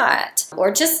not,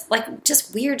 or just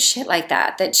weird shit like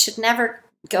that should never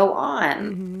go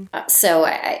on. So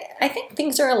I think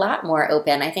things are a lot more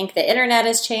open. I think the internet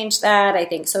has changed that. I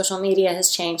think social media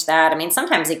has changed that. I mean,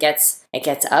 sometimes it gets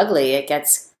ugly. It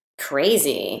gets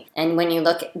crazy. And when you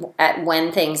look at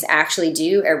when things actually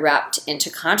do erupt into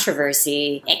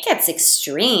controversy, it gets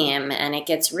extreme and it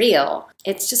gets real.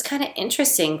 It's just kind of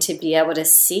interesting to be able to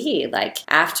see, like,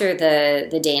 after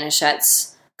the Dana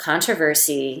Schutz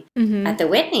controversy at the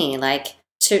Whitney, like,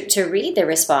 to read the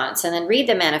response and then read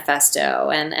the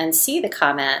manifesto and see the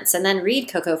comments and then read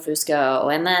Coco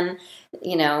Fusco and then,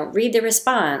 read the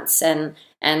response and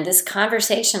this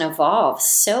conversation evolves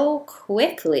so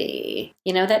quickly.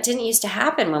 That didn't used to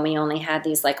happen when we only had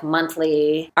these like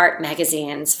monthly art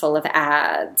magazines full of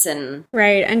ads and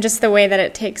right, and just the way that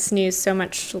it takes news so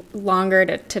much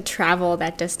longer to travel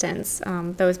that distance.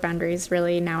 Those boundaries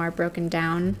really now are broken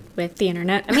down with the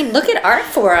internet. I mean, look at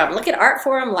Artforum. Look at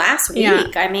Artforum last week. Yeah.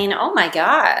 I mean, oh my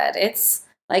God, it's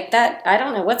like that. I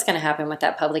don't know what's going to happen with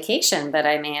that publication, but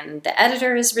I mean, the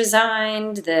editor has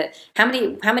resigned. How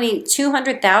many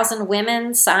 200,000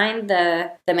 women signed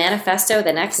the manifesto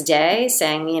the next day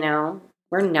saying,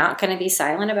 we're not going to be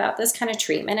silent about this kind of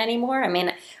treatment anymore. I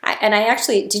mean,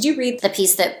 did you read the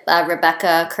piece that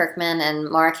Rebecca Kirkman and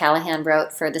Maura Callahan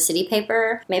wrote for the City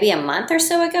Paper maybe a month or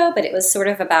so ago? But it was sort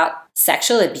of about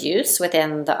sexual abuse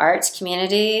within the arts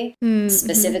community,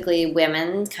 specifically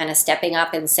women kind of stepping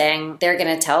up and saying they're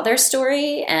going to tell their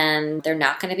story and they're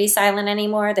not going to be silent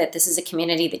anymore, that this is a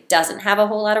community that doesn't have a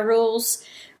whole lot of rules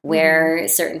where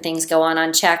certain things go on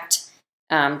unchecked.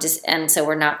 And so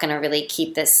we're not going to really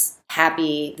keep this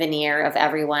happy veneer of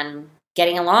everyone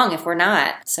getting along if we're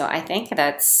not. So I think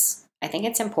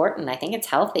it's important. I think it's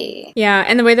healthy. Yeah,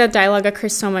 and the way that dialogue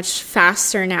occurs so much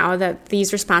faster now, that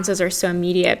these responses are so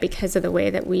immediate because of the way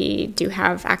that we do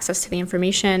have access to the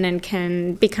information and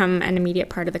can become an immediate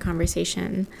part of the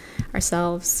conversation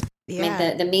ourselves. Yeah. I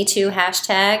mean, the Me Too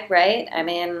hashtag, right? I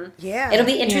mean, it'll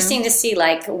be interesting to see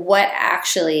like what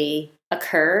actually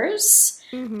occurs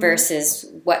versus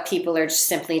what people are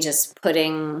simply just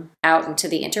putting out into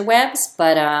the interwebs.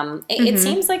 But it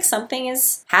seems like something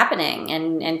is happening,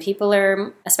 and people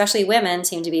are, especially women,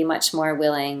 seem to be much more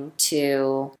willing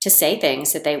to say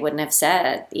things that they wouldn't have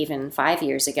said even 5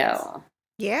 years ago.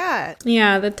 Yeah.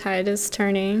 Yeah, the tide is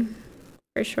turning,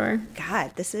 for sure.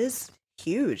 God, this is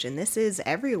huge, and this is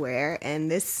everywhere, and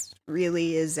this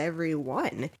really is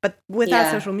everyone. But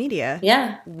without social media,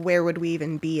 where would we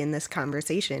even be in this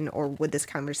conversation, or would this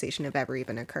conversation have ever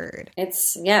even occurred?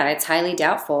 It's highly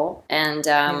doubtful. And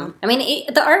I mean,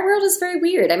 the art world is very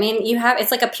weird. I mean,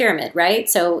 it's like a pyramid, right?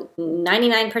 So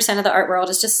 99% of the art world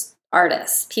is just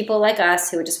artists, people like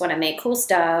us who just want to make cool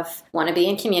stuff, want to be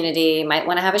in community, might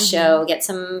want to have a show, get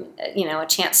some, a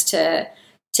chance to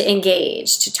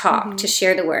engage, to talk, to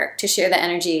share the work, to share the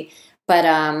energy. But,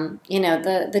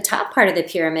 the top part of the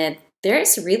pyramid,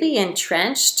 there's really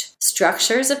entrenched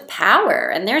structures of power.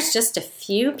 And there's just a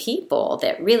few people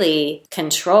that really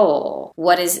control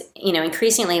what is,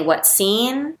 increasingly what's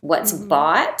seen, what's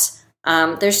bought.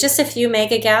 There's just a few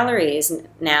mega galleries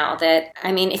now that,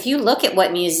 I mean, if you look at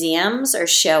what museums are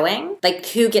showing, like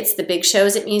who gets the big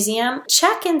shows at museum,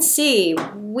 check and see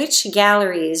which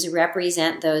galleries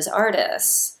represent those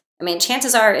artists. I mean,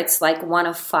 chances are it's like one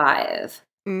of 5.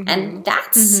 And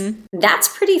that's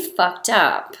pretty fucked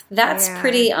up. That's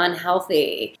pretty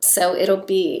unhealthy. So it'll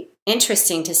be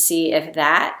interesting to see if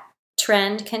that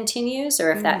trend continues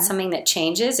or if that's something that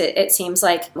changes. It seems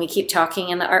like we keep talking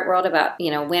in the art world about,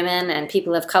 women and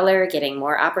people of color getting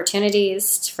more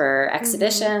opportunities for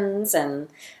exhibitions and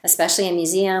especially in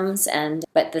museums.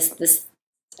 But this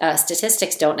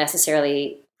statistics don't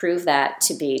necessarily prove that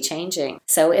to be changing.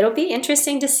 So it'll be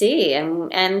interesting to see.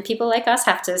 And people like us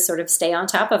have to sort of stay on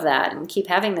top of that and keep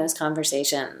having those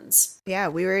conversations. Yeah,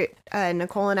 we were,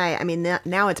 Nicole and I mean,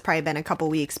 now it's probably been a couple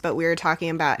weeks, but we were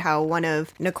talking about how one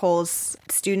of Nicole's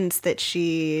students that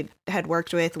she had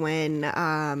worked with when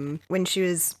she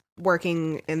was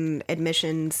working in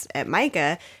admissions at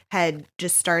MICA had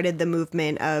just started the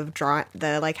movement of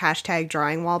the hashtag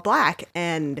drawing while black.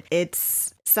 And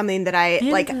it's something that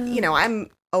I'm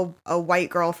a white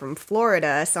girl from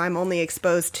Florida, so I'm only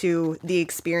exposed to the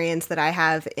experience that I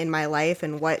have in my life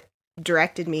and what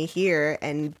directed me here,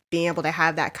 and being able to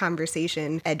have that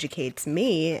conversation educates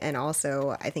me. And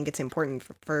also I think it's important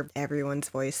for everyone's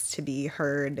voice to be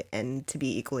heard and to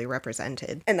be equally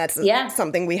represented. And that's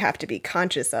something we have to be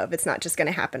conscious of. It's not just going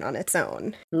to happen on its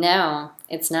own. No,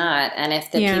 it's not. And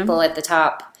if the people at the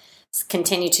top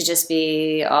continue to just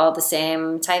be all the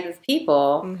same type of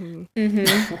people,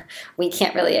 we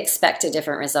can't really expect a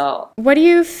different result. What do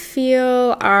you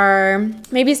feel are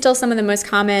maybe still some of the most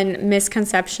common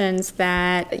misconceptions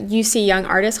that you see young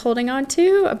artists holding on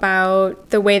to about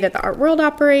the way that the art world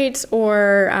operates,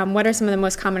 or what are some of the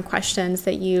most common questions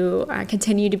that you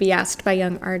continue to be asked by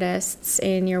young artists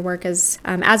in your work as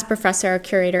a professor,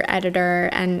 curator, editor,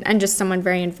 and just someone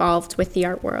very involved with the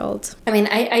art world? I mean,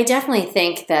 I definitely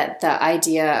think that the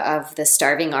idea of the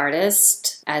starving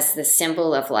artist as the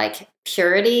symbol of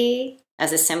purity,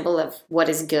 as a symbol of what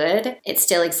is good, it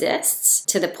still exists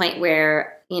to the point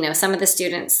where, some of the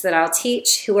students that I'll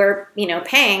teach who are,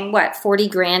 paying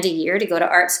 $40,000 a year to go to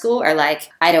art school are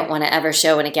like, I don't want to ever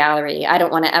show in a gallery. I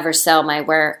don't want to ever sell my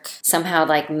work. Somehow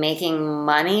making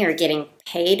money or getting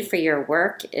paid for your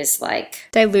work is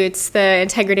dilutes the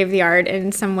integrity of the art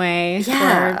in some way.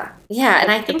 Yeah.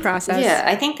 And I think process. Yeah,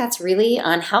 I think that's really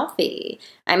unhealthy.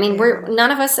 I mean,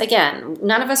 none of us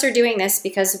are doing this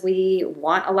because we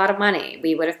want a lot of money.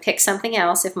 We would have picked something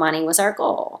else if money was our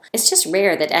goal. It's just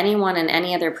rare that anyone in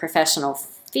any other professional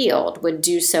field would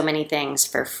do so many things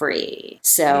for free.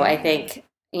 So I think,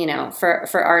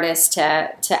 for artists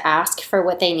to ask for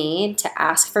what they need, to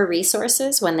ask for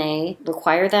resources when they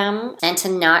require them, and to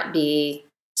not be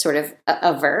sort of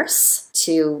averse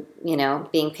to,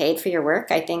 being paid for your work,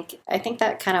 I think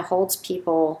that kind of holds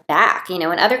people back. In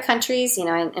other countries,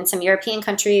 in some European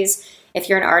countries, if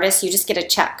you're an artist, you just get a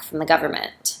check from the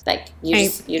government. You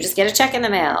just get a check in the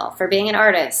mail for being an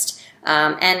artist.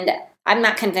 And I'm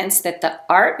not convinced that the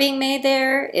art being made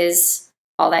there is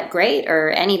all that great or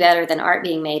any better than art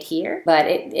being made here. But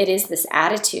it is this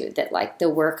attitude that like the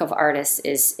work of artists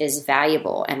is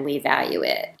valuable and we value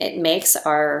it. It makes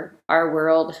our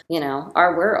world,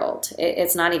 our world.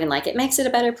 It's not even like it makes it a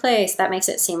better place. That makes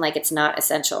it seem like it's not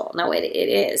essential. No, it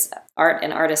is. Art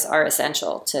and artists are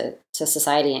essential to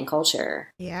society and culture.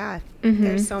 Yeah.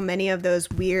 There's so many of those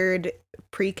weird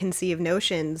preconceived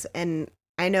notions. And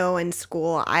I know in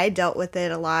school I dealt with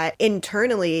it a lot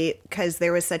internally because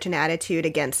there was such an attitude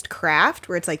against craft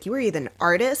where it's like you are either an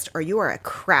artist or you are a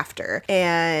crafter.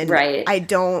 And right. I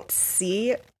don't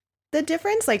see the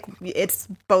difference. Like, it's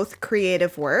both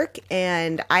creative work,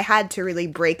 and I had to really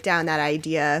break down that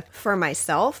idea for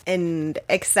myself and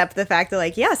accept the fact that,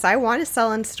 like, yes, I want to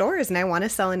sell in stores and I want to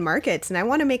sell in markets and I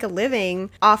want to make a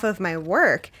living off of my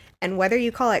work. And whether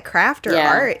you call it craft or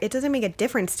art, it doesn't make a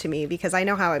difference to me because I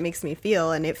know how it makes me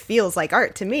feel and it feels like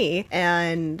art to me.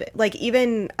 And like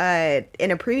even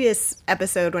in a previous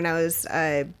episode when I was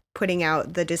putting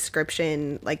out the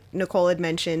description, like Nicole had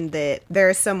mentioned that there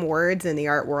are some words in the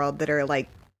art world that are like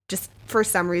just for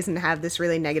some reason have this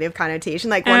really negative connotation,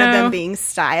 like one of them being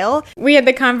style. We had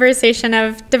the conversation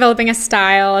of developing a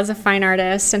style as a fine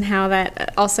artist and how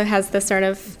that also has this sort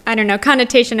of, I don't know,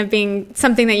 connotation of being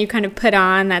something that you kind of put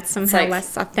on that's somehow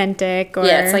less authentic. Or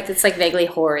it's like vaguely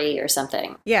hoary or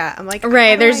something. Yeah, I'm like,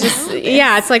 right, there's just,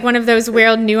 it's like one of those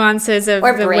weird nuances of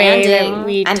or the branding. way that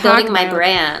we I'm talk building my about.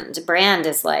 brand. Brand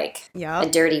is like a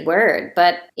dirty word.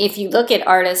 But if you look at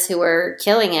artists who are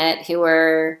killing it, who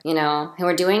are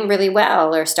doing really well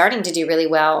or starting to do really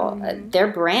well, their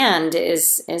brand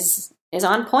is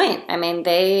on point. I mean,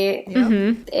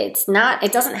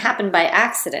 it doesn't happen by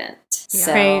accident.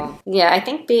 So, I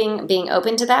think being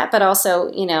open to that, but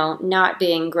also, not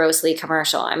being grossly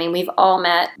commercial. I mean, we've all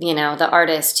met, the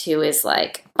artist who is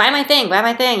like, buy my thing.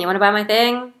 You want to buy my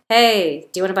thing? Hey,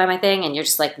 do you want to buy my thing? And you're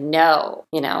just like, no,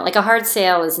 like a hard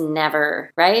sale is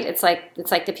never, right? It's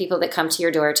like the people that come to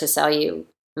your door to sell you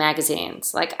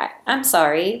magazines. Like, I'm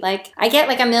sorry. Like, I get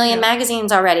like a million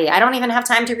magazines already. I don't even have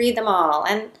time to read them all.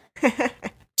 And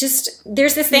just,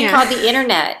 there's this thing called the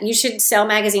internet. You should sell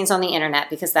magazines on the internet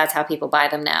because that's how people buy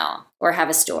them now, or have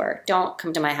a store. Don't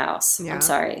come to my house. Yeah. I'm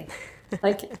sorry.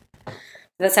 Like, does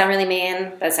that sound really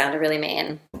mean? That sounded really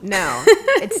mean. No,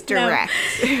 it's direct.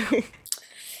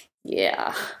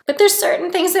 Yeah. But there's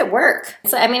certain things that work.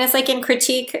 It's like in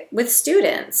critique with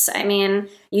students. I mean,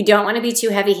 you don't want to be too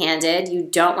heavy-handed. You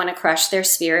don't want to crush their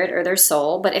spirit or their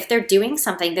soul. But if they're doing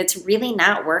something that's really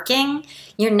not working,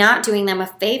 you're not doing them a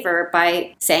favor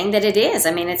by saying that it is.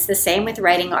 I mean, it's the same with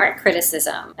writing art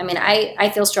criticism. I mean, I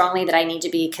feel strongly that I need to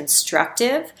be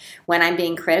constructive when I'm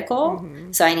being critical.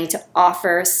 Mm-hmm. So I need to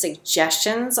offer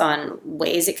suggestions on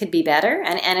ways it could be better.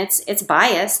 And it's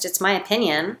biased. It's my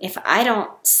opinion. If I don't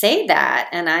say that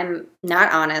and I'm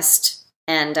not honest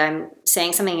and I'm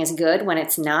saying something is good when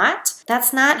it's not,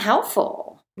 that's not helpful.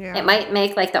 Yeah. It might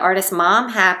make like the artist's mom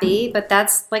happy, but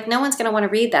that's like no one's going to want to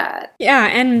read that. Yeah,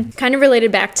 and kind of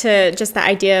related back to just the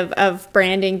idea of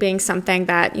branding being something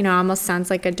that, almost sounds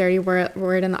like a dirty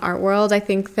word in the art world. I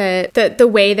think that the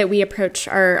way that we approach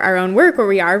our own work, where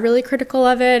we are really critical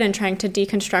of it and trying to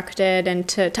deconstruct it and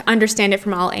to understand it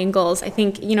from all angles, I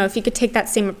think, if you could take that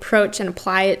same approach and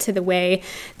apply it to the way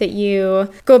that you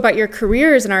go about your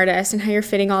career as an artist and how you're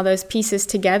fitting all those pieces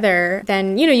together,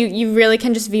 then, you really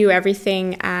can just view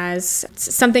everything as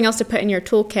something else to put in your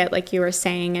toolkit, like you were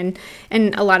saying. And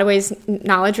in a lot of ways,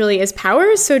 knowledge really is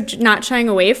power. So not shying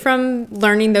away from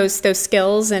learning those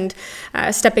skills and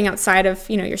stepping outside of,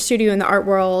 your studio in the art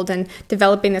world and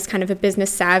developing this kind of a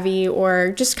business savvy,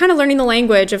 or just kind of learning the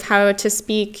language of how to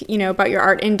speak, about your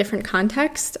art in different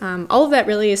contexts. All of that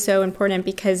really is so important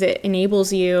because it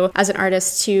enables you as an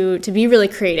artist to be really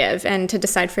creative and to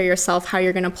decide for yourself how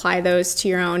you're going to apply those to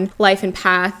your own life and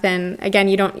path. And again,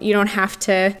 you don't have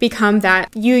to become that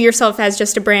you yourself as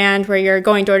just a brand where you're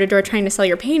going door to door trying to sell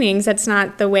your paintings. That's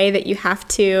not the way that you have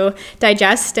to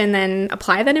digest and then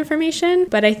apply that information.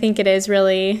 But I think it is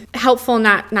really helpful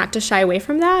not to shy away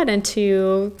from that and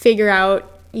to figure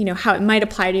out how it might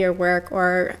apply to your work,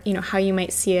 or, how you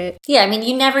might see it. Yeah, I mean,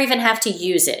 you never even have to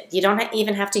use it. You don't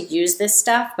even have to use this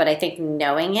stuff, but I think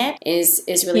knowing it is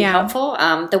really helpful.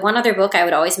 The one other book I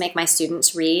would always make my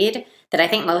students read that I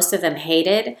think most of them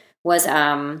hated was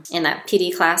in that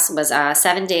PD class was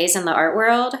 7 Days in the Art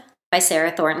World by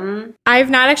Sarah Thornton.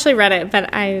 I've not actually read it, but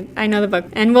I know the book.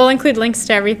 And we'll include links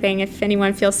to everything if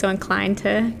anyone feels so inclined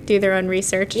to do their own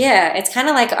research. Yeah, it's kind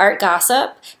of like art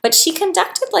gossip, but she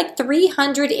conducted like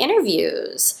 300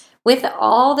 interviews with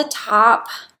all the top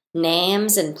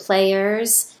names and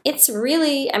players. It's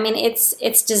really,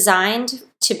 it's designed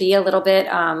to be a little bit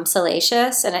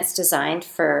salacious, and it's designed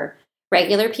for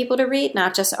regular people to read,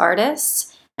 not just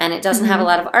artists. And it doesn't have a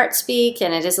lot of art speak,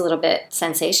 and it is a little bit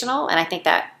sensational. And I think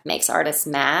that makes artists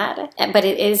mad. But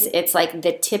it's like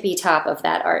the tippy top of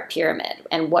that art pyramid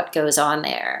and what goes on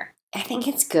there. I think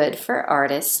it's good for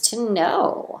artists to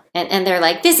know. And they're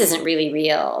like, this isn't really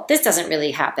real. This doesn't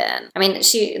really happen. I mean,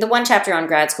 the one chapter on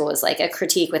grad school is like a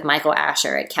critique with Michael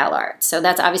Asher at CalArts. So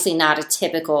that's obviously not a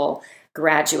typical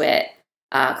graduate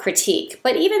critique.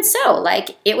 But even so,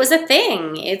 like, it was a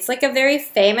thing. It's like a very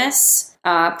famous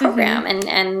program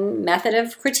and method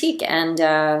of critique. And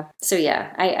so,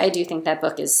 yeah, I do think that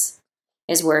book is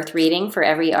worth reading for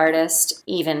every artist,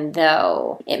 even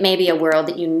though it may be a world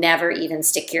that you never even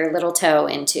stick your little toe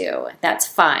into. That's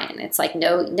fine. It's like,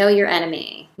 know your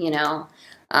enemy, you know?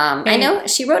 I know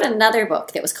she wrote another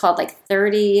book that was called like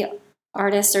 30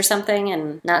 Artists or something,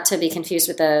 and not to be confused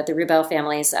with the Rubel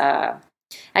family's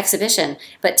exhibition.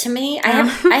 But to me, I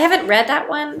haven't read that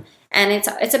one. And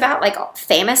it's about like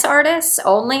famous artists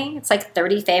only. It's like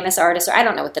 30 famous artists. Or I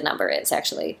don't know what the number is,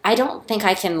 actually. I don't think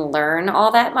I can learn all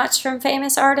that much from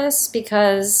famous artists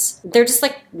because they're just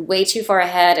like way too far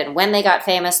ahead. And when they got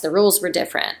famous, the rules were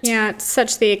different. Yeah, it's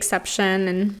such the exception.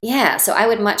 And yeah, so I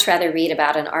would much rather read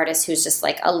about an artist who's just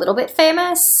like a little bit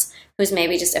famous, who's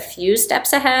maybe just a few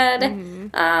steps ahead,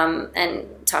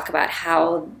 and talk about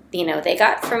how, you know, they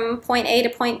got from point A to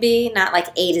point B, not like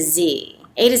A to Z.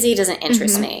 A to Z doesn't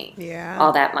interest me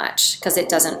all that much because it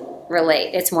doesn't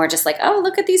relate. It's more just like, oh,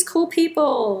 look at these cool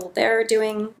people. They're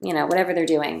doing, you know, whatever they're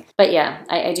doing. But yeah,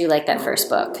 I do like that first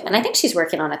book. And I think she's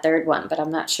working on a third one, but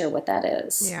I'm not sure what that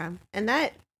is. Yeah. And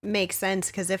that makes sense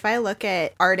because if I look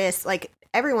at artists, like,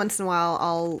 every once in a while,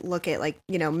 I'll look at, like,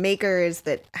 you know, makers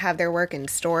that have their work in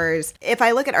stores. If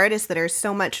I look at artists that are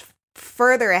so much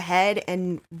further ahead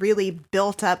and really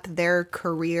built up their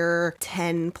career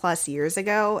 10 plus years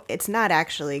ago, it's not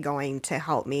actually going to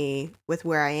help me with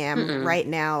where I am right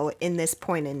now in this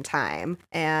point in time.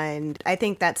 And I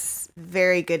think that's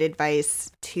very good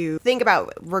advice to think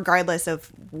about regardless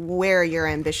of where your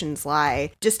ambitions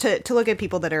lie, just to look at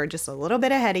people that are just a little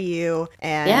bit ahead of you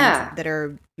and that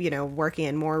are, you know, working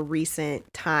in more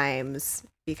recent times,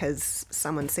 because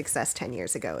someone's success 10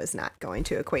 years ago is not going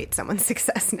to equate someone's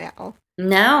success now.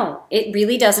 No, it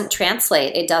really doesn't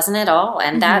translate. It doesn't at all.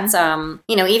 And that's,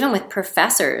 you know, even with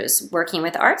professors working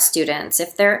with art students,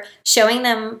 if they're showing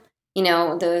them, you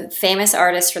know, the famous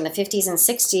artists from the 50s and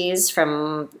 60s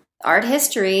from art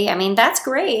history, I mean, that's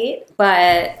great.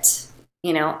 But,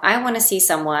 you know, I want to see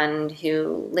someone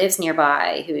who lives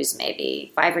nearby who's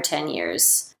maybe 5 or 10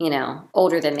 years, you know,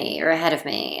 older than me or ahead of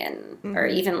me, and or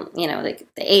even, you know, the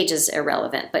age is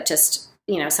irrelevant, but just,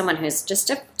 you know, someone who's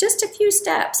just a few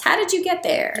steps. How did you get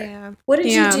there? Yeah. What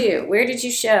did you do? Where did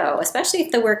you show? Especially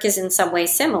if the work is in some way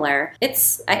similar.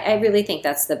 I really think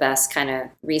that's the best kind of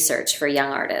research for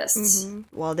young artists.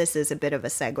 Well, this is a bit of a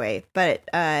segue, but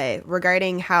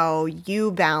regarding how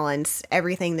you balance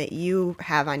everything that you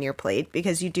have on your plate,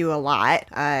 because you do a lot,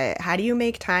 how do you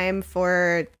make time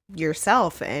for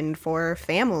yourself and for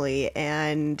family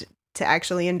and to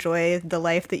actually enjoy the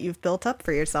life that you've built up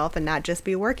for yourself and not just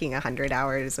be working 100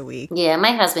 hours a week? Yeah,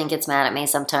 my husband gets mad at me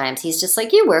sometimes. He's just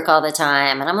like, you work all the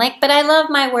time. And I'm like, but I love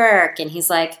my work. And he's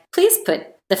like, please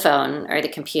put the phone or the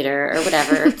computer or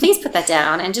whatever, please put that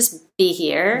down and just be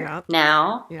here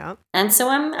now. And so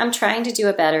I'm trying to do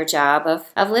a better job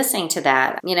of listening to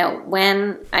that. You know,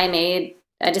 when I made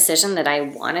a decision that I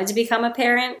wanted to become a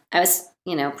parent, I was,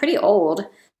 you know, pretty old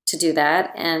to do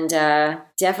that. And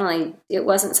definitely it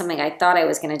wasn't something I thought I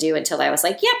was going to do until I was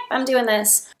like, yep, I'm doing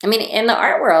this. I mean, in the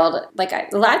art world, like a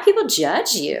lot of people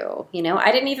judge you, you know,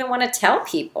 I didn't even want to tell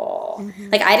people.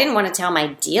 Like I didn't want to tell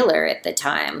my dealer at the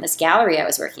time, this gallery I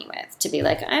was working with, to be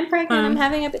like, I'm pregnant, I'm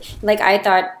having a, like, I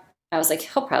thought, I was like,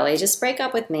 he'll probably just break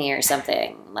up with me or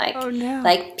something. Like,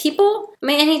 like people, I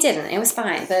mean, and he didn't, it was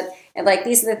fine. But like,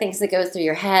 these are the things that go through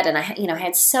your head. And I, you know,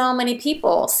 had so many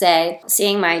people say,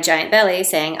 seeing my giant belly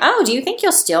saying, oh, do you think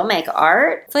you'll still make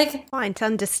art? It's like, well, I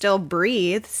tell him to still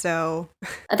breathe. So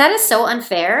that is so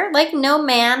unfair. Like no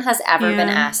man has ever been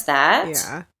asked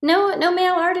that. No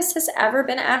male artist has ever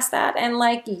been asked that. And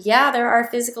like, yeah, there are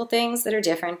physical things that are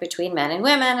different between men and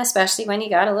women, especially when you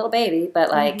got a little baby. But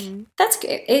like, that's,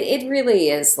 it really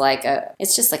is like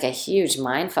it's just like a huge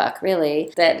mind fuck,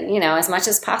 really, that, you know, as much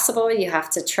as possible, you have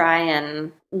to try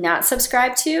and not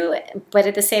subscribe to. But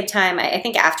at the same time, I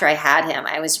think after I had him,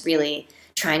 I was really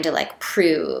trying to like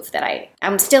prove that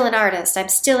I'm still an artist, I'm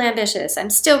still ambitious, I'm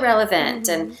still relevant,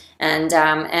 and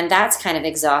that's kind of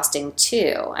exhausting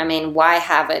too. I mean, why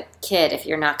have a kid if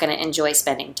you're not going to enjoy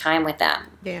spending time with them?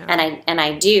 And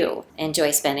I do enjoy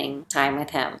spending time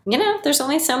with him. You know, there's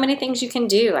only so many things you can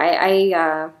do.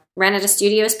 I rented a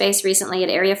studio space recently at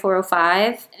Area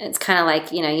 405. It's kind of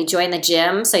like, you join the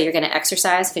gym, so you're going to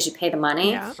exercise because you pay the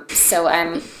money. Yeah. So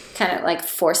I'm kind of like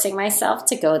forcing myself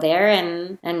to go there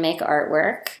and make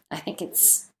artwork. I think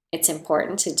it's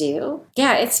important to do.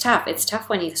 Yeah, it's tough. It's tough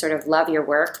when you sort of love your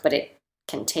work, but it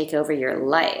can take over your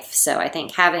life. So I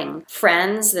think having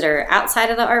friends that are outside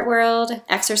of the art world,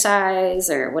 exercise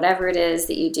or whatever it is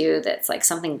that you do that's like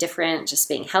something different, just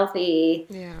being healthy,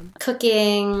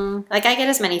 cooking. Like I get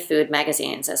as many food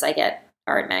magazines as I get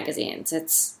art magazines.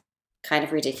 It's kind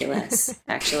of ridiculous,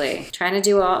 actually. Trying to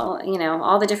do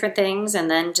all the different things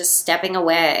and then just stepping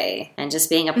away and just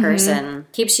being a person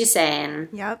keeps you sane.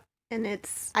 Yep. And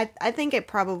I think it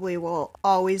probably will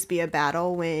always be a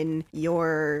battle when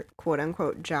your quote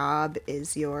unquote job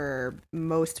is your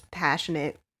most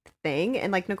passionate thing.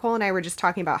 And like Nicole and I were just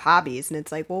talking about hobbies, and it's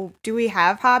like, well, do we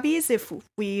have hobbies if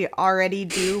we already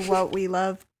do what we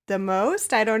love the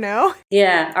most? I don't know.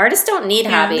 Yeah, artists don't need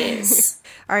hobbies.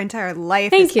 Our entire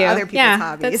life is other people's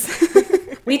hobbies.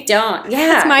 We don't. Yeah.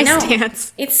 That's my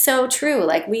stance. It's so true.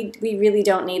 Like we really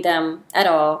don't need them at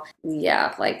all.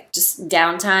 Yeah. Like just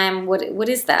downtime. What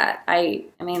is that? I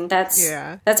mean, that's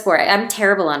boring. I'm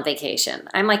terrible on vacation.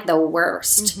 I'm like the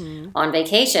worst on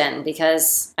vacation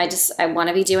because I want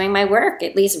to be doing my work,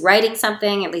 at least writing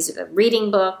something, at least reading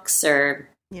books or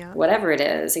whatever it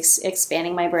is,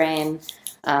 expanding my brain.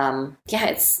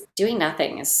 It's doing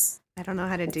nothing I don't know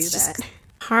how to do that.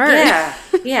 Hard.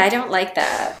 Yeah, I don't like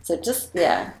that. So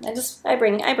I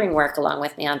bring work along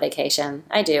with me on vacation.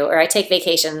 I do, or I take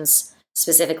vacations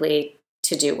specifically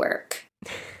to do work.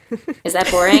 Is that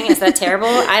boring? Is that terrible?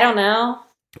 I don't know.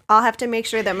 I'll have to make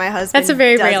sure that my husband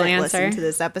doesn't listen to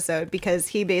this episode, because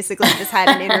he basically just had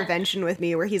an intervention with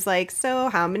me where he's like, so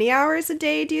how many hours a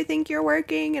day do you think you're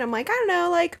working? And I'm like, I don't know,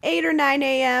 like 8 or 9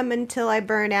 a.m. until I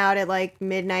burn out at like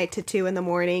midnight to 2 in the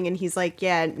morning. And he's like,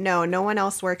 yeah, no one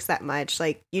else works that much.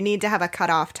 Like you need to have a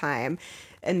cutoff time.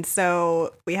 And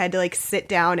so we had to like sit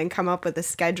down and come up with a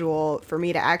schedule for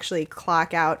me to actually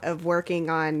clock out of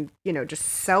working on, just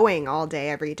sewing all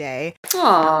day, every day. Aww.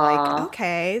 I'm like,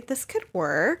 okay, this could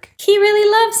work. He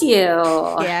really loves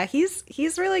you. Yeah,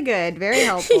 he's really good. Very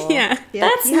helpful. That's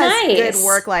he nice. Has good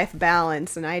work-life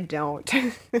balance, and I don't.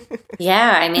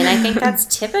 Yeah, I mean, I think that's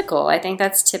typical. I think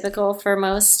that's typical for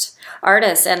most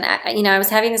artists. And, I was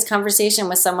having this conversation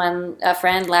with a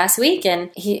friend last week,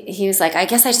 and he was like, I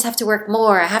guess I just have to work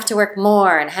more. I have to work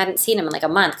more. And I hadn't seen him in like a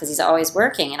month because he's always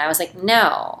working. And I was like,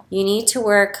 no, you need to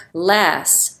work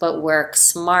less, but work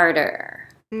smarter.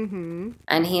 Mm-hmm.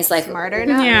 And he's like, smarter,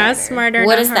 not harder. Smarter.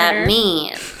 What does that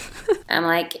mean? I'm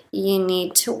like, you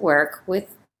need to work with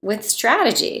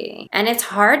strategy. And it's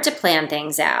hard to plan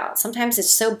things out. Sometimes it's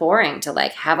so boring to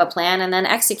like have a plan and then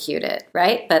execute it,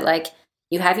 right? But like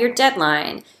you have your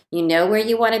deadline. You know where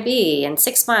you want to be in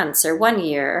 6 months or 1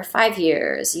 year or 5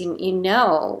 years. You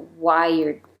know why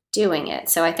you're doing it.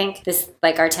 So I think this,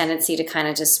 like our tendency to kind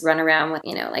of just run around with,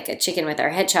 like a chicken with our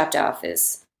head chopped off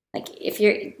is like, if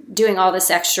you're doing all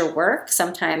this extra work,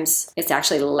 sometimes it's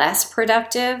actually less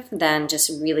productive than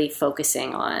just really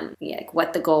focusing on like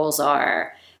what the goals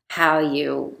are, how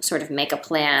you sort of make a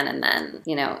plan and then,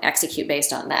 execute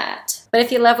based on that. But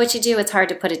if you love what you do, it's hard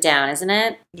to put it down, isn't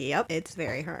it? Yep, it's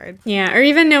very hard. Yeah, or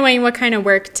even knowing what kind of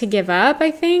work to give up.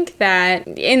 I think that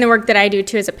in the work that I do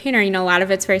too as a painter, a lot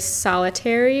of it's very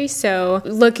solitary. So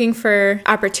looking for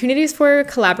opportunities for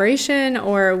collaboration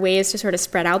or ways to sort of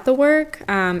spread out the work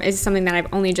is something that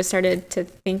I've only just started to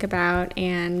think about.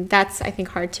 And that's, I think,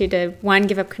 hard too, to one,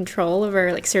 give up control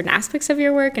over like certain aspects of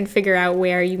your work and figure out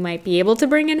where you might be able to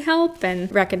bring in help and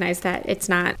recognize that it's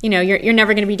not, you're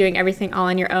never going to be doing everything all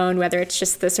on your own, whether it's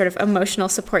just the sort of emotional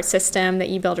support system that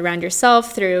you build around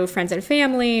yourself through friends and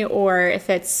family, or if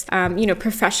it's,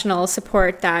 professional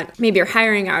support that maybe you're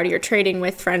hiring out or you're trading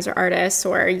with friends or artists,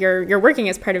 or you're working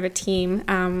as part of a team,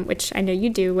 which I know you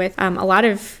do with a lot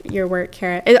of your work,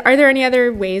 Kara. Are there any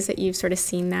other ways that you've sort of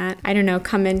seen that,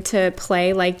 come into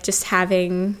play, like just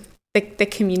having the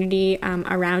community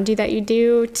around you that you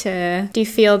do you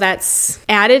feel that's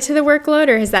added to the workload,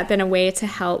 or has that been a way to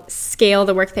help scale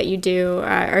the work that you do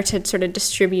or to sort of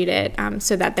distribute it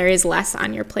so that there is less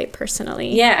on your plate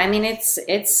personally? Yeah, I mean,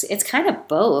 it's kind of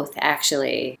both,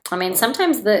 actually. I mean,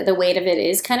 sometimes the weight of it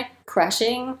is kind of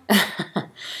crushing,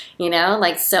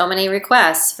 like so many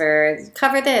requests for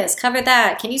cover this, cover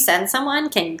that. Can you send someone?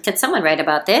 Can someone write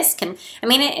about this?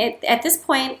 At this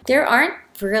point, there aren't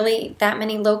really that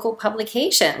many local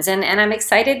publications. And I'm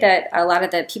excited that a lot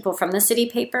of the people from the City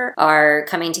Paper are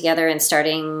coming together and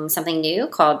starting something new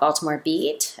called Baltimore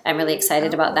Beat. I'm really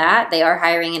excited about that. They are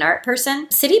hiring an art person.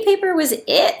 City Paper was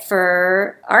it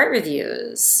for art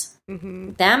reviews.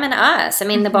 them and us. I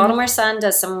mean, the Baltimore Sun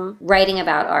does some writing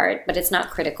about art, but it's not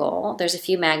critical. There's a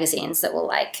few magazines that will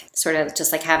like sort of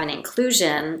just like have an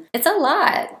inclusion. It's a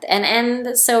lot.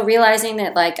 And so realizing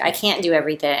that like I can't do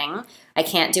everything. I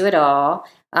can't do it all.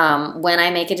 When I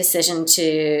make a decision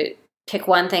to pick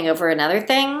one thing over another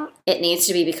thing, it needs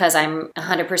to be because I'm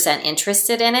 100%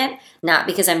 interested in it, not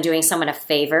because I'm doing someone a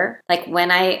favor. Like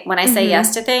when I say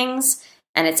yes to things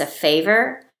and it's a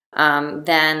favor,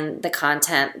 then the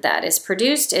content that is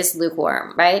produced is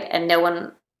lukewarm, right? And no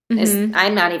one is,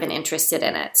 I'm not even interested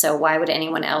in it. So why would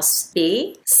anyone else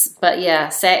be? But yeah,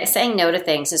 saying no to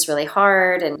things is really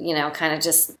hard, and, you know, kind of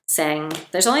just saying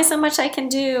there's only so much I can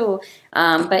do.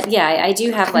 But yeah, I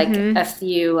do have like a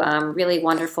few really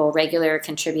wonderful regular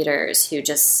contributors who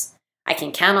just, I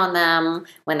can count on them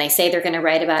when they say they're going to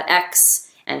write about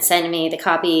X and send me the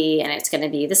copy and it's going to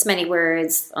be this many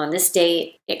words on this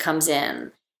date, it comes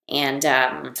in.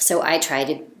 And so I try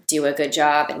to do a good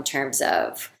job in terms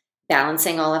of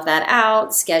balancing all of that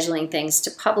out, scheduling things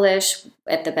to publish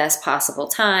at the best possible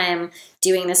time,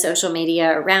 doing the social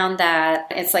media around that.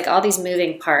 It's like all these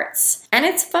moving parts. And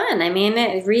it's fun. I mean,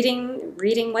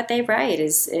 reading what they write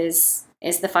is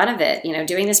the fun of it. You know,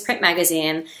 doing this print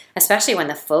magazine, especially when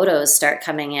the photos start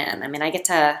coming in. I mean, I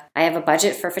have a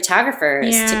budget for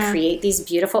photographers to create these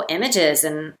beautiful images.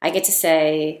 And I get to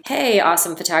say, hey,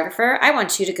 awesome photographer, I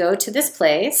want you to go to this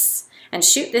place and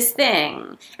shoot this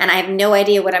thing. And I have no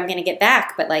idea what I'm going to get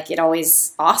back, but like, it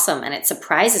always awesome. And it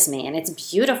surprises me and it's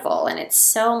beautiful and it's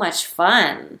so much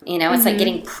fun. You know, it's like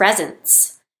getting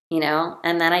presents, you know,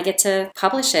 and then I get to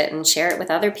publish it and share it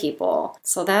with other people.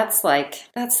 So that's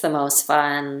the most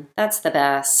fun. That's the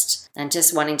best. And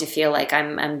just wanting to feel like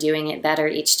I'm doing it better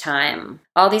each time.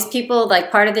 All these people,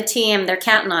 like part of the team, they're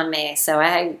counting on me. So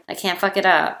I can't fuck it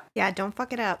up. Yeah, don't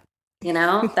fuck it up. You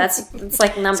know, it's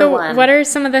like number so one. What are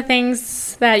some of the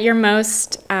things that you're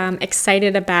most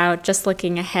excited about just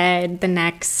looking ahead the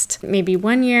next maybe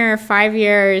 1 year, 5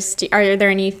 years? Are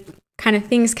there any kind of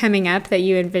things coming up that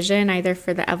you envision either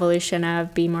for the evolution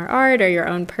of Be More Art or your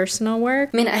own personal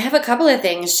work? I mean, I have a couple of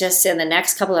things just in the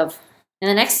next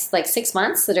like 6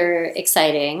 months that are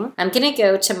exciting. I'm going to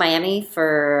go to Miami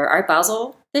for Art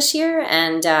Basel this year,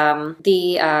 and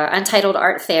the Untitled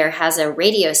Art Fair has a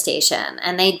radio station,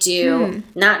 and they do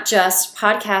not just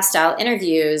podcast style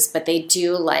interviews, but they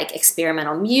do like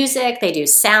experimental music, they do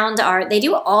sound art, they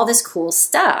do all this cool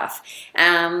stuff.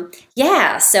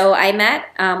 So I met,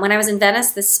 when I was in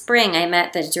Venice this spring, I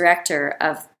met the director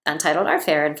of Untitled Art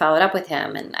Fair and followed up with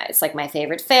him, and it's like my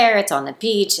favorite fair. It's on the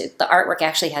beach. The artwork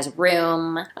actually has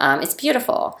room. It's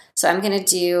beautiful. So I'm going to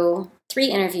do 3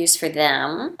 interviews for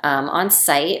them on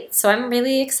site. So I'm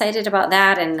really excited about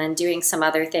that, and then doing some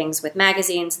other things with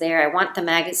magazines there. I want the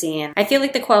magazine. I feel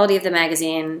like the quality of the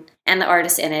magazine and the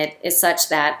artists in it is such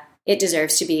that it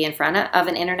deserves to be in front of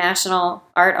an international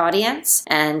art audience,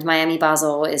 and Miami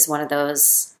Basel is one of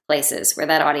those places where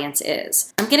that audience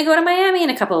is. I'm going to go to Miami in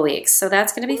a couple of weeks, so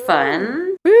that's going to be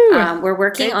fun. We're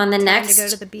working on the next... to go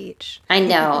to the beach. I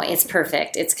know, it's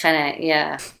perfect. It's kind of,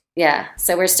 yeah.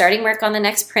 So we're starting work on the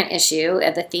next print issue.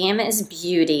 The theme is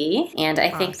beauty, and I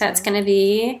think that's going to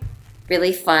be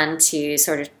really fun to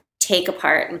sort of take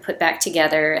apart and put back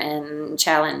together and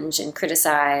challenge and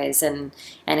criticize and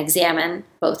examine,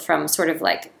 both from sort of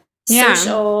like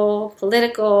social,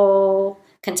 political,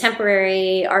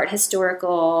 contemporary, art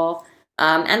historical,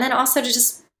 and then also to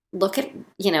just look at,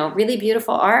 you know, really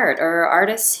beautiful art or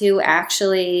artists who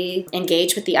actually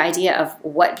engage with the idea of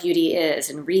what beauty is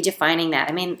and redefining that.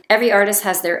 I mean, every artist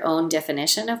has their own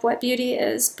definition of what beauty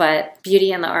is, but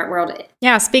beauty in the art world...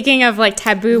 Yeah, speaking of like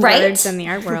taboo words in the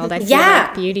art world, I feel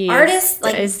like beauty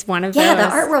is one of those. Yeah, the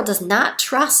art world does not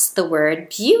trust the word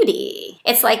beauty.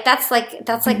 It's like, that's like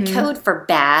code for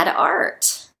bad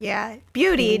art. Yeah,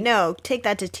 beauty, no, take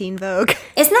that to Teen Vogue.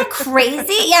 Isn't that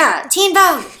crazy? Yeah, Teen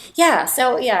Vogue. Yeah,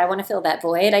 so I want to fill that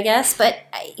void, I guess. But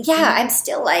I'm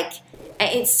still like,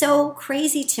 it's so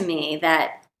crazy to me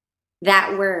that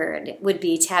that word would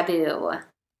be taboo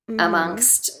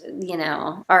amongst, you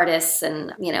know, artists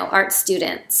and, you know, art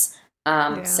students.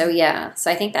 So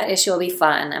I think that issue will be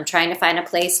fun. I'm trying to find a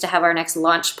place to have our next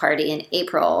launch party in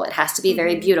April. It has to be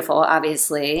very beautiful,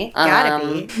 obviously.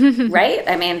 Gotta be. Right?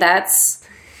 I mean, that's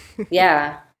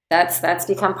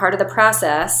become part of the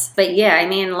process. But I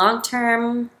mean, long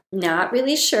term, not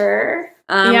really sure.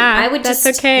 I would that's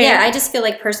just, okay. I just feel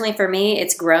like personally for me,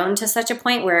 it's grown to such a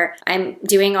point where I'm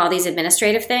doing all these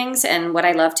administrative things, and what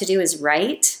I love to do is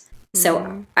write.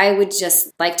 So I would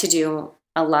just like to do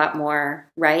a lot more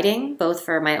writing, both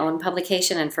for my own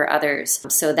publication and for others.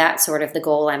 So that's sort of the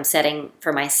goal I'm setting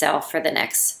for myself for the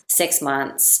next 6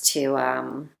 months,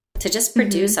 to to just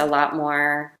produce a lot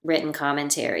more written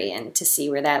commentary and to see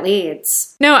where that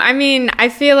leads. No, I mean, I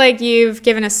feel like you've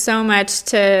given us so much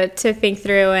to think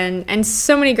through and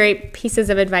so many great pieces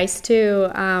of advice too.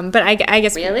 But I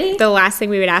guess really? The last thing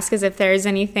we would ask is if there's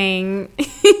anything.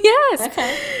 Yes.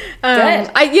 Okay.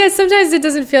 Good. Sometimes it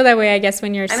doesn't feel that way, I guess,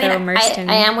 when you're immersed in.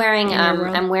 I am wearing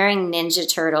I'm wearing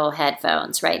Ninja Turtle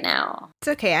headphones right now. It's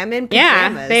okay. I'm in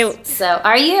pajamas. Yeah. So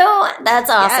are you?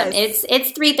 That's awesome. Yes.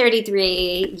 It's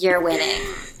 3:33. You're winning.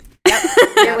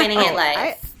 You're winning at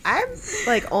life. I'm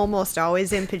like almost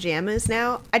always in pajamas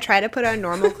now. I try to put on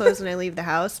normal clothes when I leave the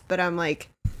house, but I'm like,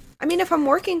 I mean, if I'm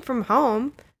working from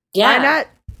home, why not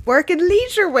work in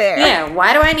leisure wear? Yeah,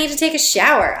 why do I need to take a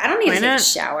shower? I don't need to take a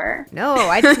shower. No,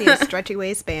 I just need a stretchy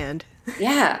waistband.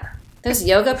 Yeah, those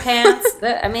yoga pants.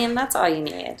 That's all you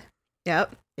need.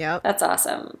 Yep. That's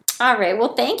awesome. All right,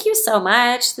 well, thank you so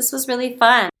much. This was really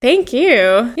fun. Thank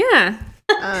you. Yeah.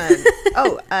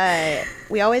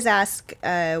 We always ask,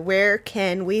 where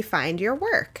can we find your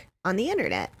work on the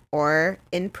internet or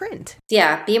in print?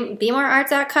 Yeah,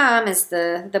 bemoreart.com is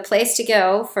the place to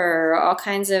go for all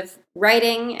kinds of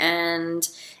writing and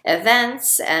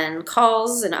events and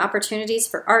calls and opportunities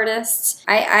for artists.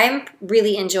 I'm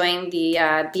really enjoying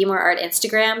the Be More Art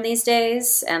Instagram these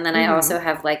days, and then I also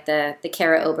have like the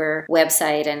Kara Ober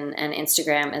website and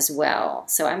Instagram as well.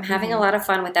 So I'm having a lot of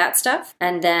fun with that stuff.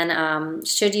 And then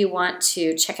should you want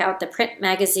to check out the print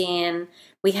magazine,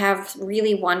 we have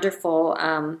really wonderful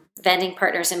vending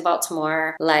partners in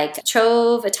Baltimore like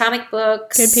Trove, Atomic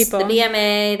Books, good people. The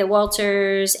BMA, the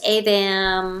Walters,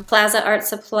 AVAM, Plaza Art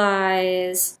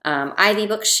Supplies, Ivy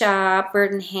Bookshop,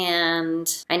 Bird in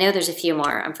Hand. I know there's a few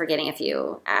more. I'm forgetting a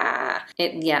few.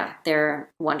 They're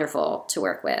wonderful to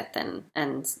work with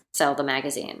and sell the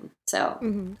magazine.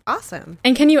 So awesome.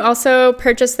 And can you also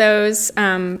purchase those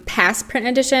past print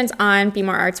editions on Be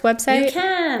More Art's website? You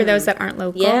can. For those that aren't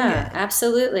local. Yeah,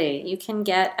 absolutely. You can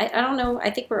get, I don't know,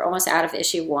 I think we're almost out of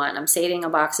issue 1. I'm saving a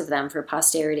box of them for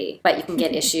posterity. But you can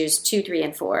get issues 2, 3,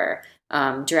 and 4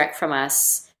 direct from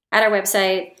us at our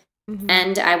website,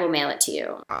 and I will mail it to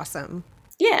you. Awesome.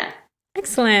 Yeah.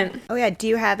 Excellent. Oh, yeah. Do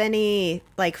you have any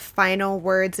like final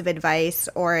words of advice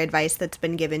or advice that's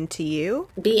been given to you?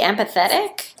 Be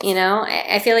empathetic. You know,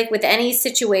 I feel like with any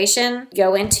situation you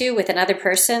go into with another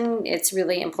person, it's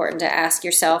really important to ask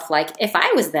yourself, like, if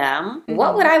I was them,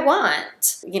 what would I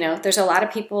want? You know, there's a lot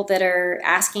of people that are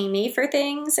asking me for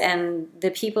things, and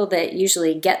the people that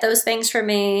usually get those things from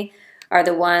me are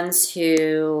the ones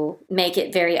who make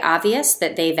it very obvious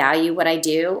that they value what I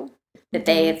do, that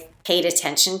they've paid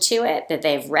attention to it, that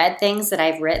they've read things that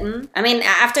I've written. I mean,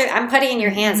 after I'm putting in your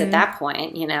hands at that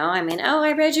point, you know, I mean,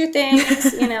 I read your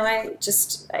things, you know, I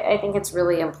think it's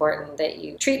really important that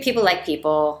you treat people like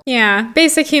people. Yeah.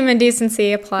 Basic human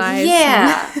decency applies.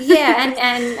 Yeah. Yeah.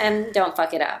 And don't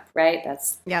fuck it up, right?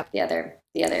 That's the other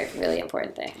really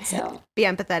important thing. So be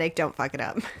empathetic, don't fuck it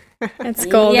up. It's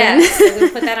golden. Yes, so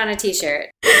we'll put that on a t-shirt.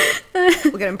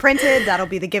 We'll get them printed. That'll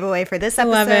be the giveaway for this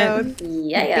episode. Love it.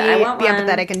 Yeah, I want be one. Be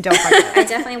empathetic and don't fuck it up. I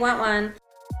definitely want one.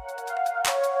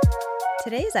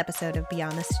 Today's episode of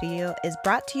Beyond the Studio is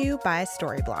brought to you by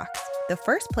Storyblocks, the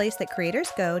first place that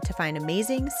creators go to find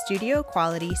amazing studio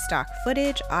quality stock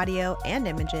footage, audio, and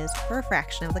images for a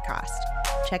fraction of the cost.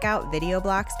 Check out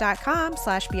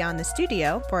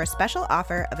videoblocks.com/beyondthestudio for a special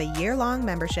offer of a year-long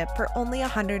membership for only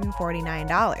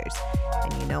 $149.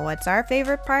 And you know what's our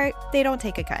favorite part? They don't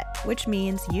take a cut, which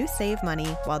means you save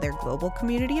money while their global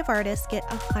community of artists get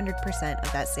 100%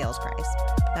 of that sales price.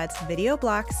 That's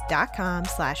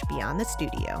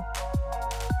videoblocks.com/beyondthestudio.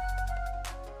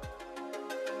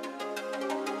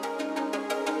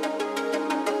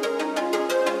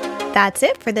 That's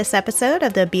it for this episode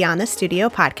of the Beyond the Studio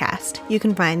podcast. You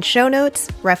can find show notes,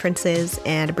 references,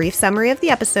 and a brief summary of the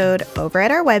episode over at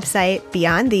our website,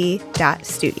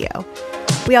 beyondthe.studio.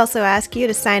 We also ask you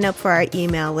to sign up for our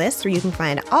email list where you can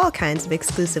find all kinds of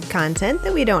exclusive content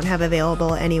that we don't have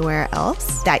available anywhere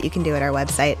else. That you can do at our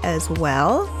website as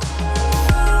well.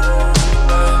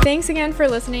 Thanks again for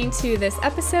listening to this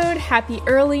episode. Happy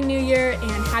early New Year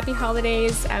and happy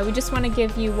holidays. We just want to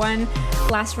give you one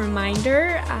last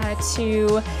reminder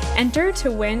to enter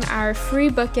to win our free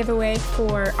book giveaway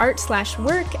for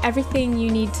Art/Work, Everything You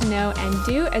Need to Know and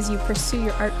Do as You Pursue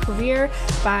Your Art Career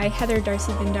by Heather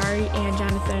Darcy Bindari and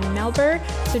Jonathan Melber.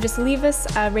 So just leave us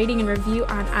a rating and review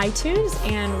on iTunes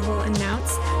and we'll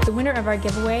announce the winner of our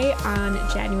giveaway on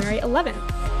January 11th.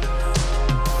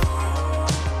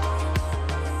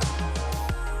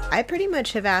 I pretty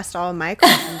much have asked all my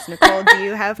questions. Nicole, do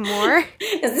you have more?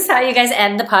 Is this how you guys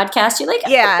end the podcast? You're like,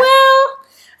 yeah. Well,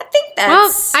 I think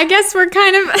that's... Well, I guess we're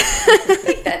kind of... I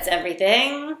think that's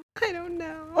everything.